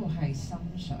最主要係心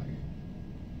水，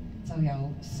就有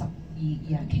而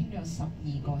家傾咗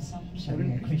12個心水 Even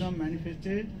嘅 Krishna Krishna。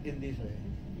 manifested in this way.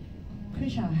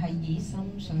 Krishna 係以心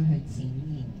水去展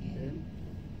現嘅。 Okay?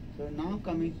 So now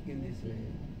coming in this way.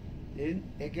 Then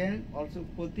again also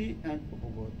Poti and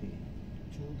Upavati.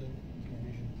 Two the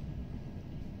division.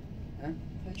 Huh?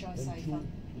 佢再細分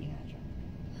而家咗。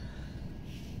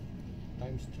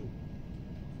Times 2.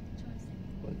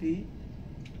 Pati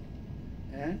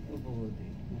and Upavati.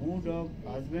 Mood of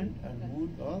husband and mood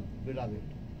of beloved.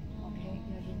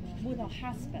 Mood of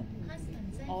husband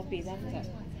or beloved。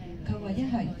佢話一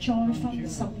係再分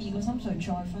12個心水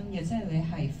再分嘅，即係你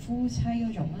係夫妻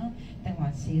嗰種啦，定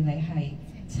還是你係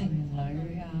情侶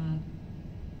啊、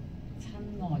親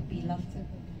愛 beloved？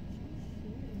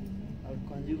 और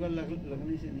conjugal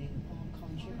लगने से नहीं.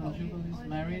 Conjugal is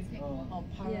married or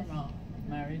parama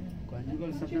married?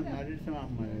 Conjugal sometimes married, some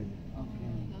unmarried.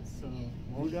 Okay. So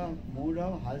Mood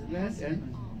of husband and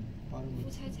夫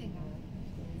妻情侶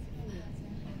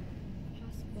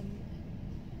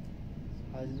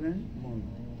husband mood.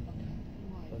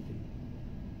 Pati.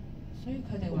 所以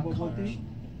佢哋話 Upavati,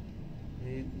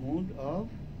 the mood of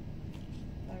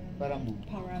Paramu.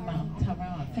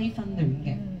 parama 非分戀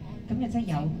嘅，咁亦即係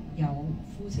有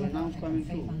夫妻家庭係非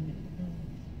分戀。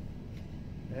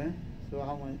Yeah? So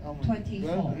how much? 24.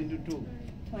 12 into 2.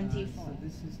 24。 so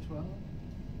this is 12,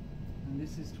 and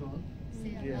this is 12.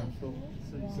 Yeah, so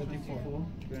So it's 24.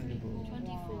 24.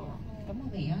 咁我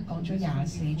哋而家講咗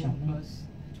24種。 plus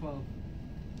 12.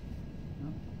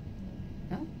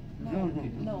 Huh? No.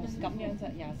 No，咁樣就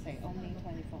24 ，only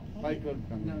 24。 Why 12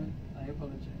 coming? No, I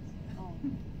apologize. 哦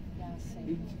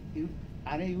，24。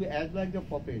You act like a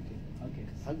puppet. Okay.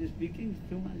 How you speaking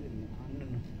too much? No.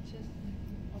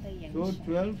 我哋影 So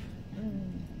 12.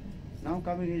 Now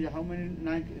coming is how many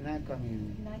nine coming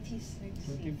in?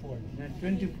 96。 24.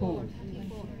 24.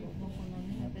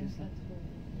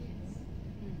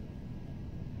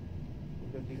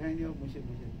 तो दिखाई नहीं हो मुझे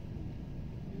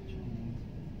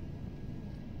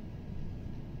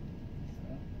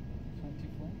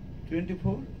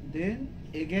 24. Then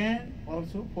again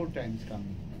also 4 times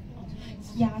coming.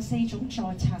 24種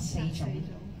再拆4種，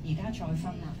而家再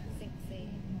分啦。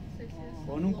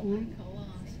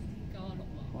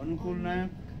अनुकूल नायक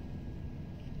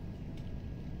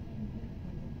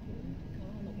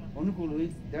अनुकूल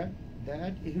is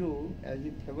that hero as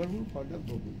if favorable for the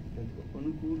gopi. That's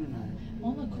अनुकूल नायक.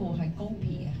 Monaco 係高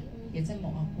皮啊，亦即係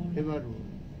莫阿姑。 Favorable.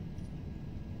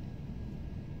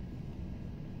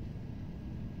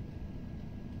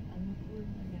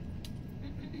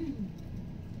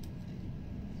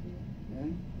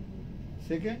 And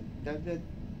second, that's the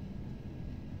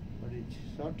what is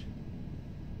short?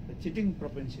 The cheating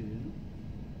propensity,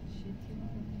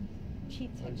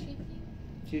 cheater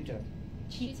cheater.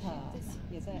 cheater，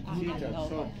亦即係呃 Cheater, 人嗰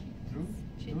個 short.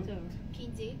 cheater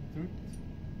騙子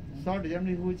Short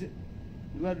generally who is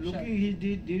you are looking he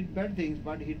did bad things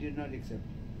but he did not accept.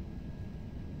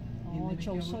 我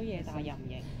做衰嘢但係又唔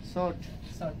認。 Short.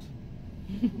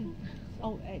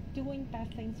 Oh, doing bad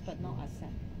things but not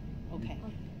accept. Okay.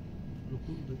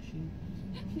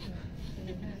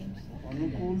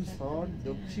 अनुकूल short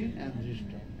दक्षिण and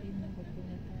दृष्ट.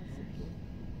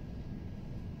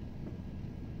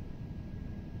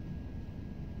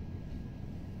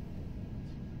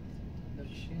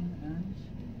 Dakshin and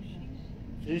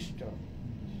दृष्ट.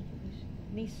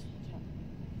 Nista.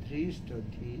 दृष्ट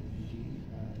D.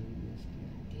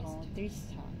 Oh,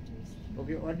 Drista.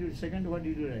 Okay, second what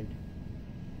did you write?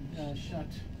 shut.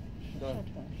 Short.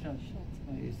 Shut.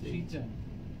 Yes, Cheater.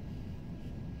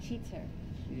 Cheater.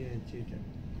 Yeah, cheater.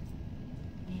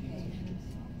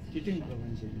 Cheating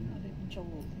propensity. 做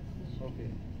Okay.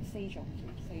 四種。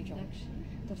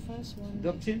The first one.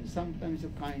 Dakshin sometimes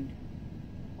kind.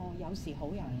 哦，有時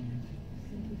好人，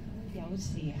有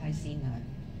時係善良，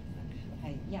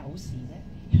係有時啫。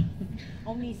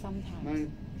only sometimes. Man,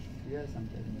 yeah,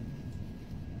 sometimes.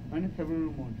 Man,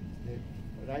 favorable mood. The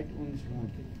right wing's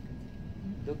mood.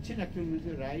 Dakshin actually means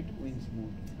the right wing's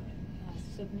mood.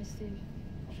 submissive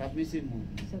Submissive mood.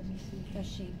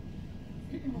 Submissive.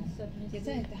 亦即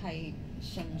係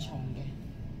順從嘅。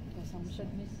個心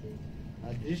submissive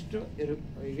Adrishto,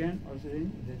 again also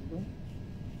in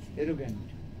arrogant.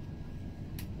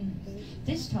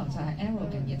 This 堂就係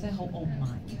arrogant，亦即係好傲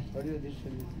慢嘅。 What is this?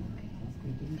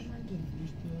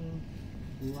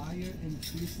 Liar and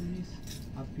treasonous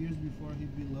appears before his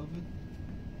beloved,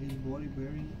 his body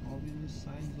bearing obvious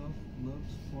signs of love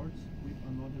sports with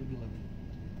another beloved.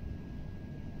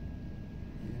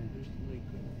 Yeah. Just like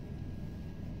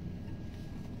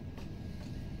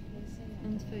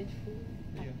Unfaithful.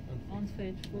 Yeah,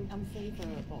 Unfaithful.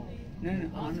 Unfavorable. No,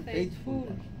 unfaithful.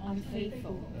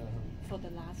 Unfaithful. For the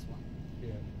last one.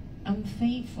 Yeah.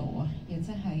 unfaithful 啊，亦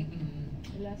即係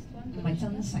Last one. 唔係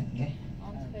真誠嘅，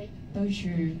 Unfaithful. 對住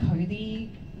佢啲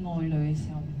愛侶嘅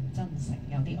時候唔真誠，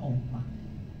有啲傲慢。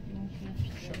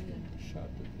Shut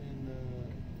and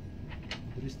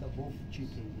Drista both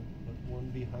cheating, but one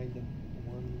behind them,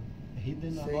 one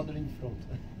hidden, Say- another in front.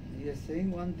 He is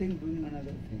saying one thing, doing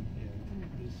another thing. Yeah.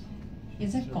 This 亦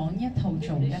即係講一套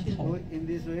做一套 So。in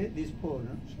this way, these four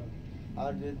shut.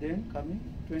 are then coming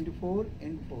 24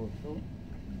 in 4, so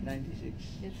 96.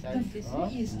 Yes, Types The, of-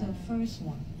 what is the first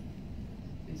one?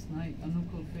 It's not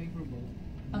uncle favorable.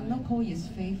 Unlocal is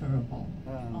favorable.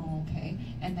 Ah. Okay.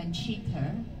 And then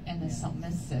cheater and then Yeah.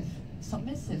 submissive.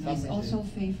 Submissive is Submissive. also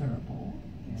favorable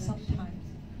Yeah. sometimes.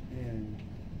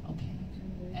 Yeah. Okay.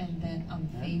 And then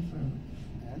unfavorable.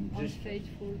 And this,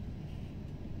 Unfaithful.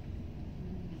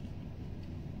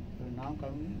 so now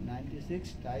coming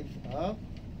 96 types of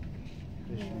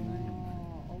Krishna.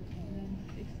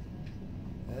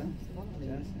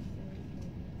 Yes.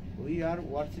 We are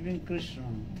worshipping Krishna.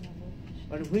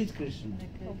 But which Krishna?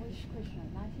 Which Krishna?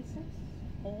 96?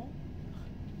 Or?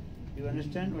 You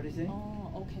understand what he's saying?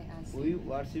 Oh, okay, I see. We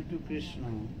worship to Krishna.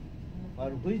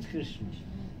 But which Krishna?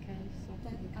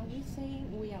 Then are we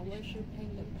saying we are worshipping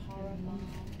the Paramount,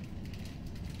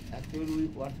 Actually, we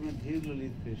worship Dhir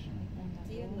Lalit Krishna.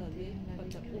 dear Lalit, but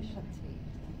the Upati?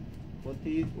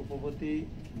 Pati, Upapati,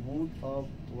 mood of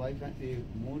wife and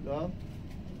mood of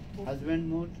husband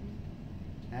mood,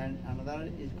 and another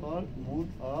is called mood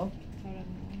of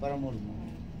Paramur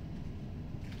mood.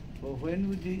 So when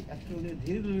we do actually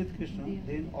Dhir Lalit Krishna,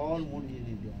 then all mood is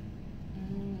in India.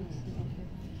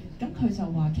 咁佢就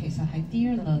話其實喺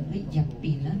Dear Lalit 入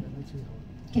邊咧，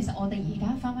其實我哋而家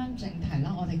翻正題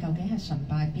啦，我哋究竟係崇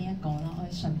拜邊一個啦？我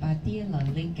哋崇拜 Dear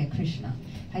Lalit 嘅 Krishna。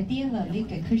喺 Dear Lalit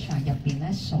嘅 Krishna 入邊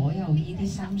咧，所有呢啲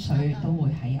心水都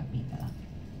會喺入邊㗎啦。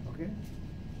Okay?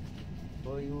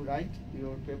 So you write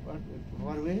your paper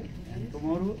away, and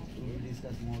tomorrow we will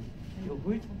discuss more. So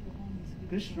which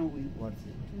Krishna we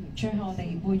worship? 最後我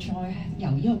哋會再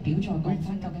由呢個表再講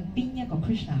翻，究竟邊一個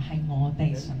Krishna 係我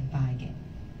哋崇拜嘅？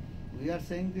 We are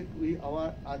saying that we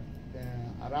our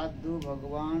Aradhu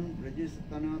Bhagavan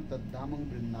Brajistana Taddhamam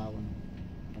Vrindavan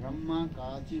Ramma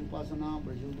Kachi Upasana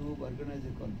Brajudu Vargana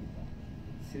Kalpita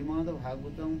Srimad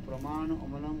Bhagavatam Pramana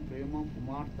Amalam Prema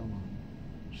Pumartama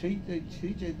Sri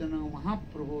Chaitanya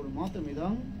Mahaprabhu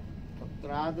Matamidam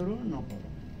Tattraduru Napara.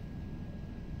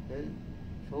 Okay?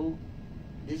 So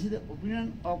this is the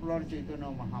opinion of Lord Chaitanya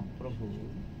Mahaprabhu.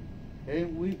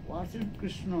 And we worship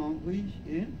Krishna which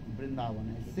in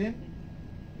Vrindavan. Same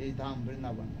is Dham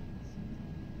Vrindavan.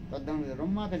 Taddham is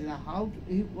Ramma Kajana. How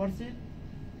to he worship?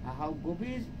 How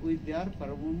gopis with their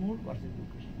Paramur mood worship to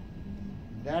Krishna.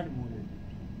 That mood is.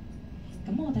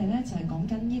 咁我哋咧就係講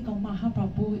緊呢個馬哈பிர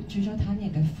杯主宰坦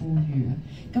嘢嘅富裕啊！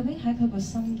究竟喺佢個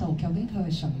心度，究竟佢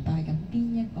係崇拜緊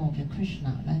邊一個嘅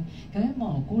Krishna 咧？究竟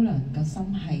莫羅姑娘嘅心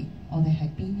係我哋係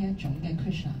邊一種嘅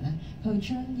Krishna 咧？佢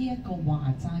將呢一個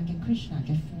華讚嘅 Krishna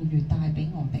嘅富裕帶俾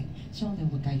我哋，所以我哋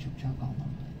會繼續再講落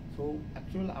去。 So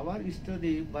actually our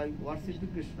study by worshiping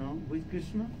Krishna, which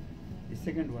Krishna? The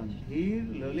second one, Dhir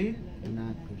Lalit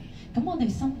Nath Krishna. 咁我哋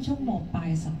心中膜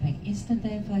拜嘅神明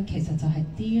Istadev 咧，其實就係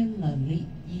Dear Lalit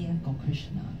呢一個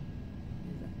Krishna。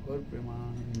 Gaur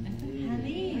Premanandi.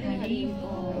 Hari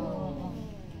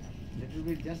Little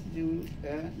bit, just you,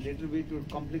 little bit to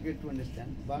complicate to understand,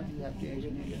 but you have to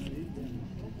again read.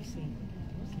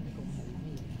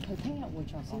 佢聽日會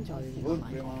再講再試 Gaur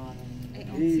埋。我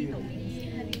Premanandi. 知道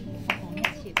講一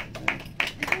次。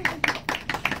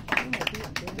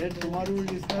 Then tomorrow we will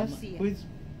discuss which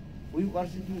we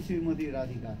worship to Srimati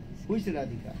Radhika. Which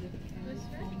Radhika?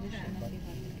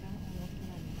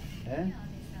 Eh?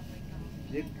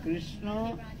 The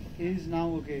Krishna is now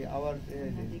okay. Our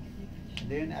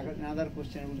then another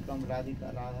question will come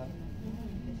Radhika Radha.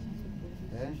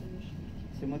 Eh?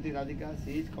 Srimati Radhika,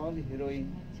 she is called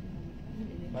heroine.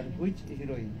 But which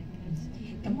heroine?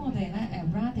 咁我哋咧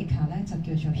Radhika 咧就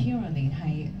叫做 heroine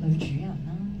係女主人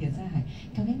啦，亦即係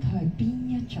究竟佢係邊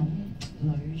一種女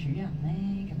主人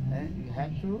咧？咁樣。 And you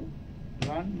have to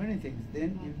learn many things.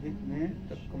 Then you may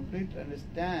complete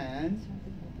understand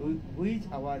which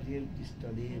our real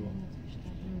study was.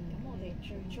 咁我哋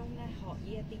最終咧學呢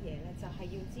一啲嘢咧，就係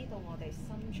要知道我哋心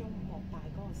中膜拜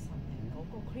嗰個神明嗰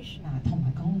個 Krishna 同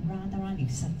埋講 Radharani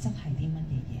實質係啲乜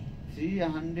嘢嘢？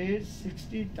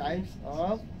 360 types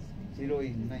of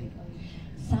heroine.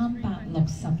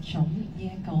 360種呢一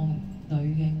個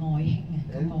女嘅愛卿啊，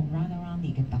嗰個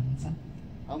Radharani 嘅品質。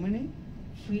 How many?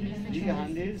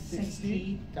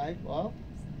 360 type of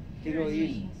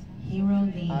heroine.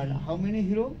 heroine And how many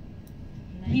hero?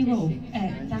 hero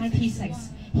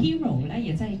 96 hero 咧，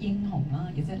亦即係英雄啦，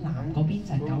亦即係男嗰邊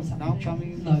就係96種，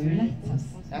女咧就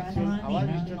Radharani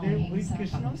啦，內興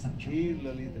360種。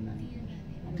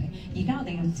OK， 而家我哋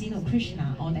要知道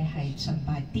Krishna， 我哋係崇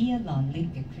拜 Dear Lalit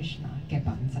嘅 Krishna 嘅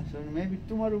品質。So maybe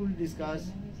tomorrow we'll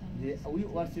discuss we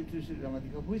worship to Sri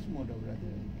Ramadika, which mode of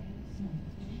Radharani?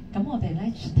 咁我哋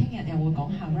咧聽日又會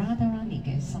講下 Radharani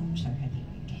嘅心水係點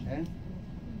嘅。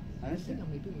Understand?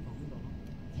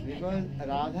 Because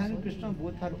Radha and Krishna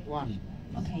both are one.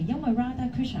 OK， 因為 Radha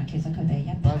Krishna 其實佢哋係一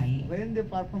But 體， when they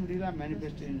perform Leela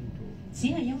manifested in two. 只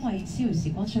係因為逍遙時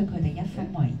光，所以佢哋一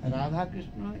分為二。 Radha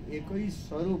Krishna ekoi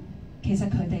swarup. 其實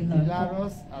佢哋兩個 Leela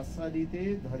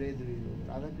asadite dhare dhiro.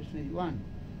 Radha Krishna is one.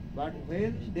 But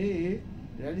when they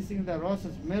releasing the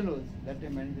rosas mellows, that they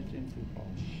manifest in two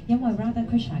forms. 因為 Radha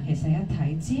Krishna 其實一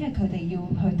體，只係佢哋要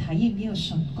去體驗呢個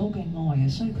崇高嘅愛啊，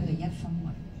所以佢哋一分為二。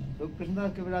 So Krishna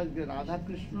Kaviraj Radha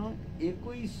Krishna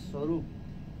ekoi swarup.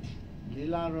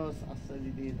 Leela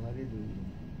asadite dhare dhiro.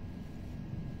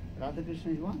 Radha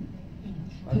Krishna is one.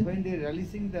 But when they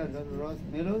releasing the ros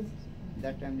mellows,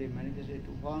 that time they manifested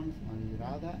two forms, one is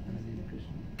Radha and one is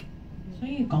Krishna. 所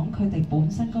以講佢哋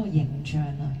本身嗰個形象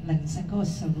啊、靈性嗰個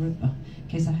Swarup 啊，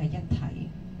其實係一體。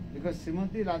 Because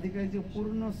Srimati Radhika is a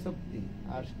Purna Sakti,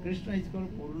 or Krishna is called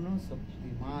Purna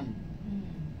Saktiman.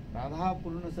 Radha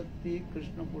Purna Sakti,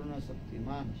 Krishna Purna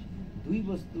Saktiman. Dui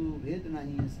vastu bhed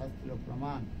nahi shastra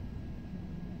praman.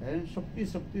 And Shakti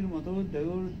Shaktir mato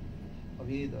dayor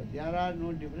aveda. There are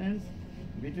no difference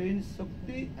between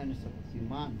Shakti and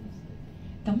Shaktiman.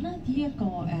 咁咧，呢一個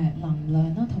能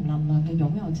量啦同能量嘅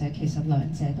擁有者，其實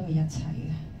兩者都係一齊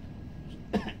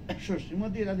嘅。So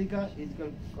Srimati Radhika is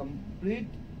called complete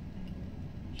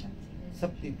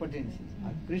Shakti potency.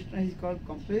 Krishna is called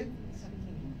complete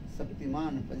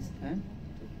Shaktiman,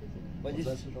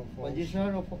 possessor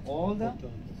of all the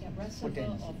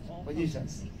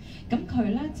potency. 咁佢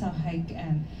咧就係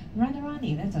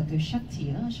Radharani 咧就叫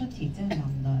Shakti 啦 ，Shakti 即係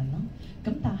能量啦。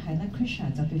咁但係咧 Krishna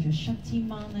就叫做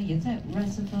Shaktiman 啦，亦即係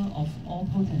reservoir of all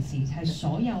potency， 係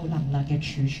所有能量嘅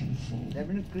儲存庫。That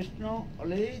means Krishna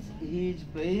always he is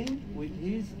playing with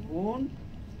his own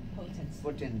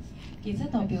potency. 亦即係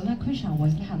代表咧 Krishna 永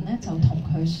恆咧就同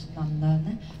佢能量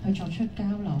咧去作出交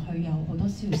流，去有好多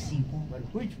消時光。But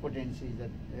which potency is that?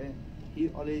 He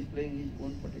always playing his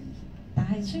own potency. 但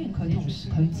係雖然佢同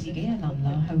佢自己嘅能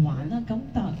量去玩啦，咁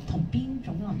但同邊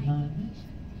種能量咧？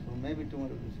 So maybe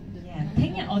tomorrow we see. Yeah，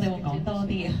 聽日我哋會講多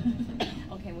啲啊。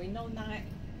Okay, we know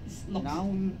Now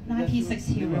we 96 just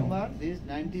hero remember these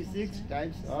 96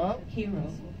 types of hero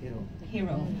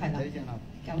hero. 係啦 There is enough.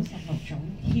 ，96種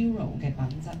hero 嘅品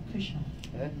質 Krishna。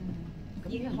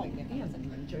 英雄嘅邊有陣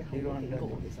問最後嗰幾個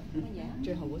其實乜嘢？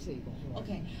最後嗰四個。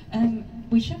Okay,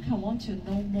 Vishaka want to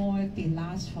know more the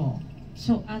last four.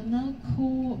 So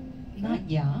Anukul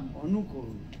Naya,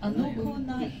 Anukul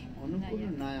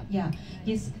Naya. Yeah,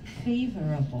 is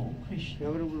favorable Krishna.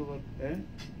 Favorable work.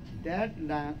 That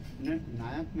Nayak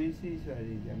means is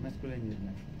masculine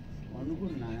gender.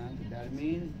 Anukul Nayak, that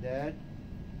means that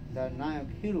the Nayak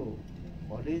hero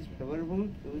always favorable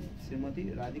to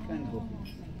Srimati Radhika and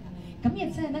Gopi. 咁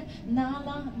亦即係咧 Na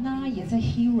啦 Na 亦即係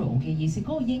hero 嘅意思，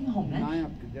嗰個英雄咧。Nayak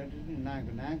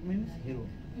means hero.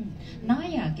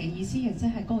 Naya 嘅意思亦即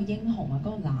係嗰個英雄啊，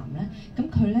嗰個男咧，咁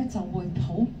佢咧就會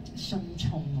好順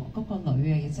從嗰個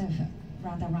女嘅，亦即係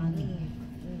Radharani，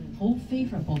 好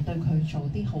favourable 對佢做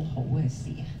啲好好嘅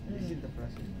事啊。This is the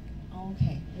process.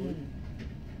 Okay.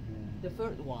 The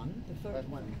third one. The third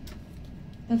one.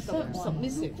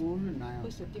 Submissive. Nayak.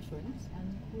 What's the difference?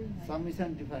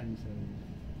 Submission difference.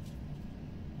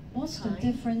 What's the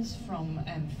difference from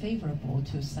favourable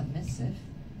to submissive?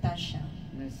 Dasha.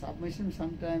 Submission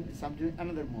sometimes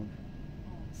another mode.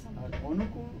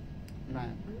 Anukul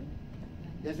Nayak.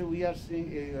 Just we are seeing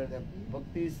the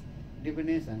Bhakti's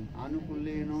divination.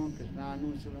 Anukuleno Krishna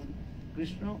Anusulan.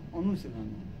 Krishna Anusulan.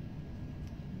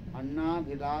 Anna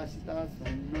Vilasita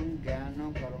Sunnam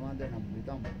Jnana Paramadana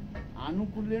Vritam.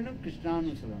 Anukuleno Krishna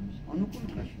Anusulan. Anukul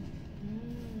Krishna.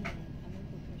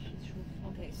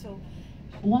 Okay, so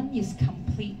one is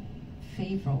complete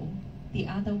favourable, the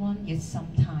other one is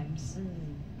sometimes.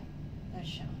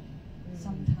 Dasha.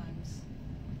 Sometimes.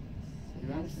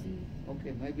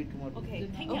 Okay, maybe tomorrow. OK，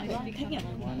 聽日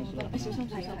小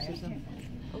心。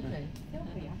OK， 因為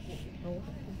佢有一個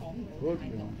好講。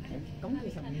咁其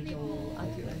實唔要做 I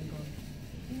T 啦，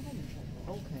應該唔做。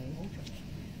OK， 好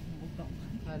講。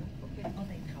係咯。OK， 我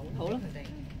哋唞好啦，佢哋。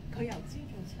佢由朝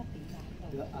早7點打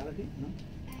到。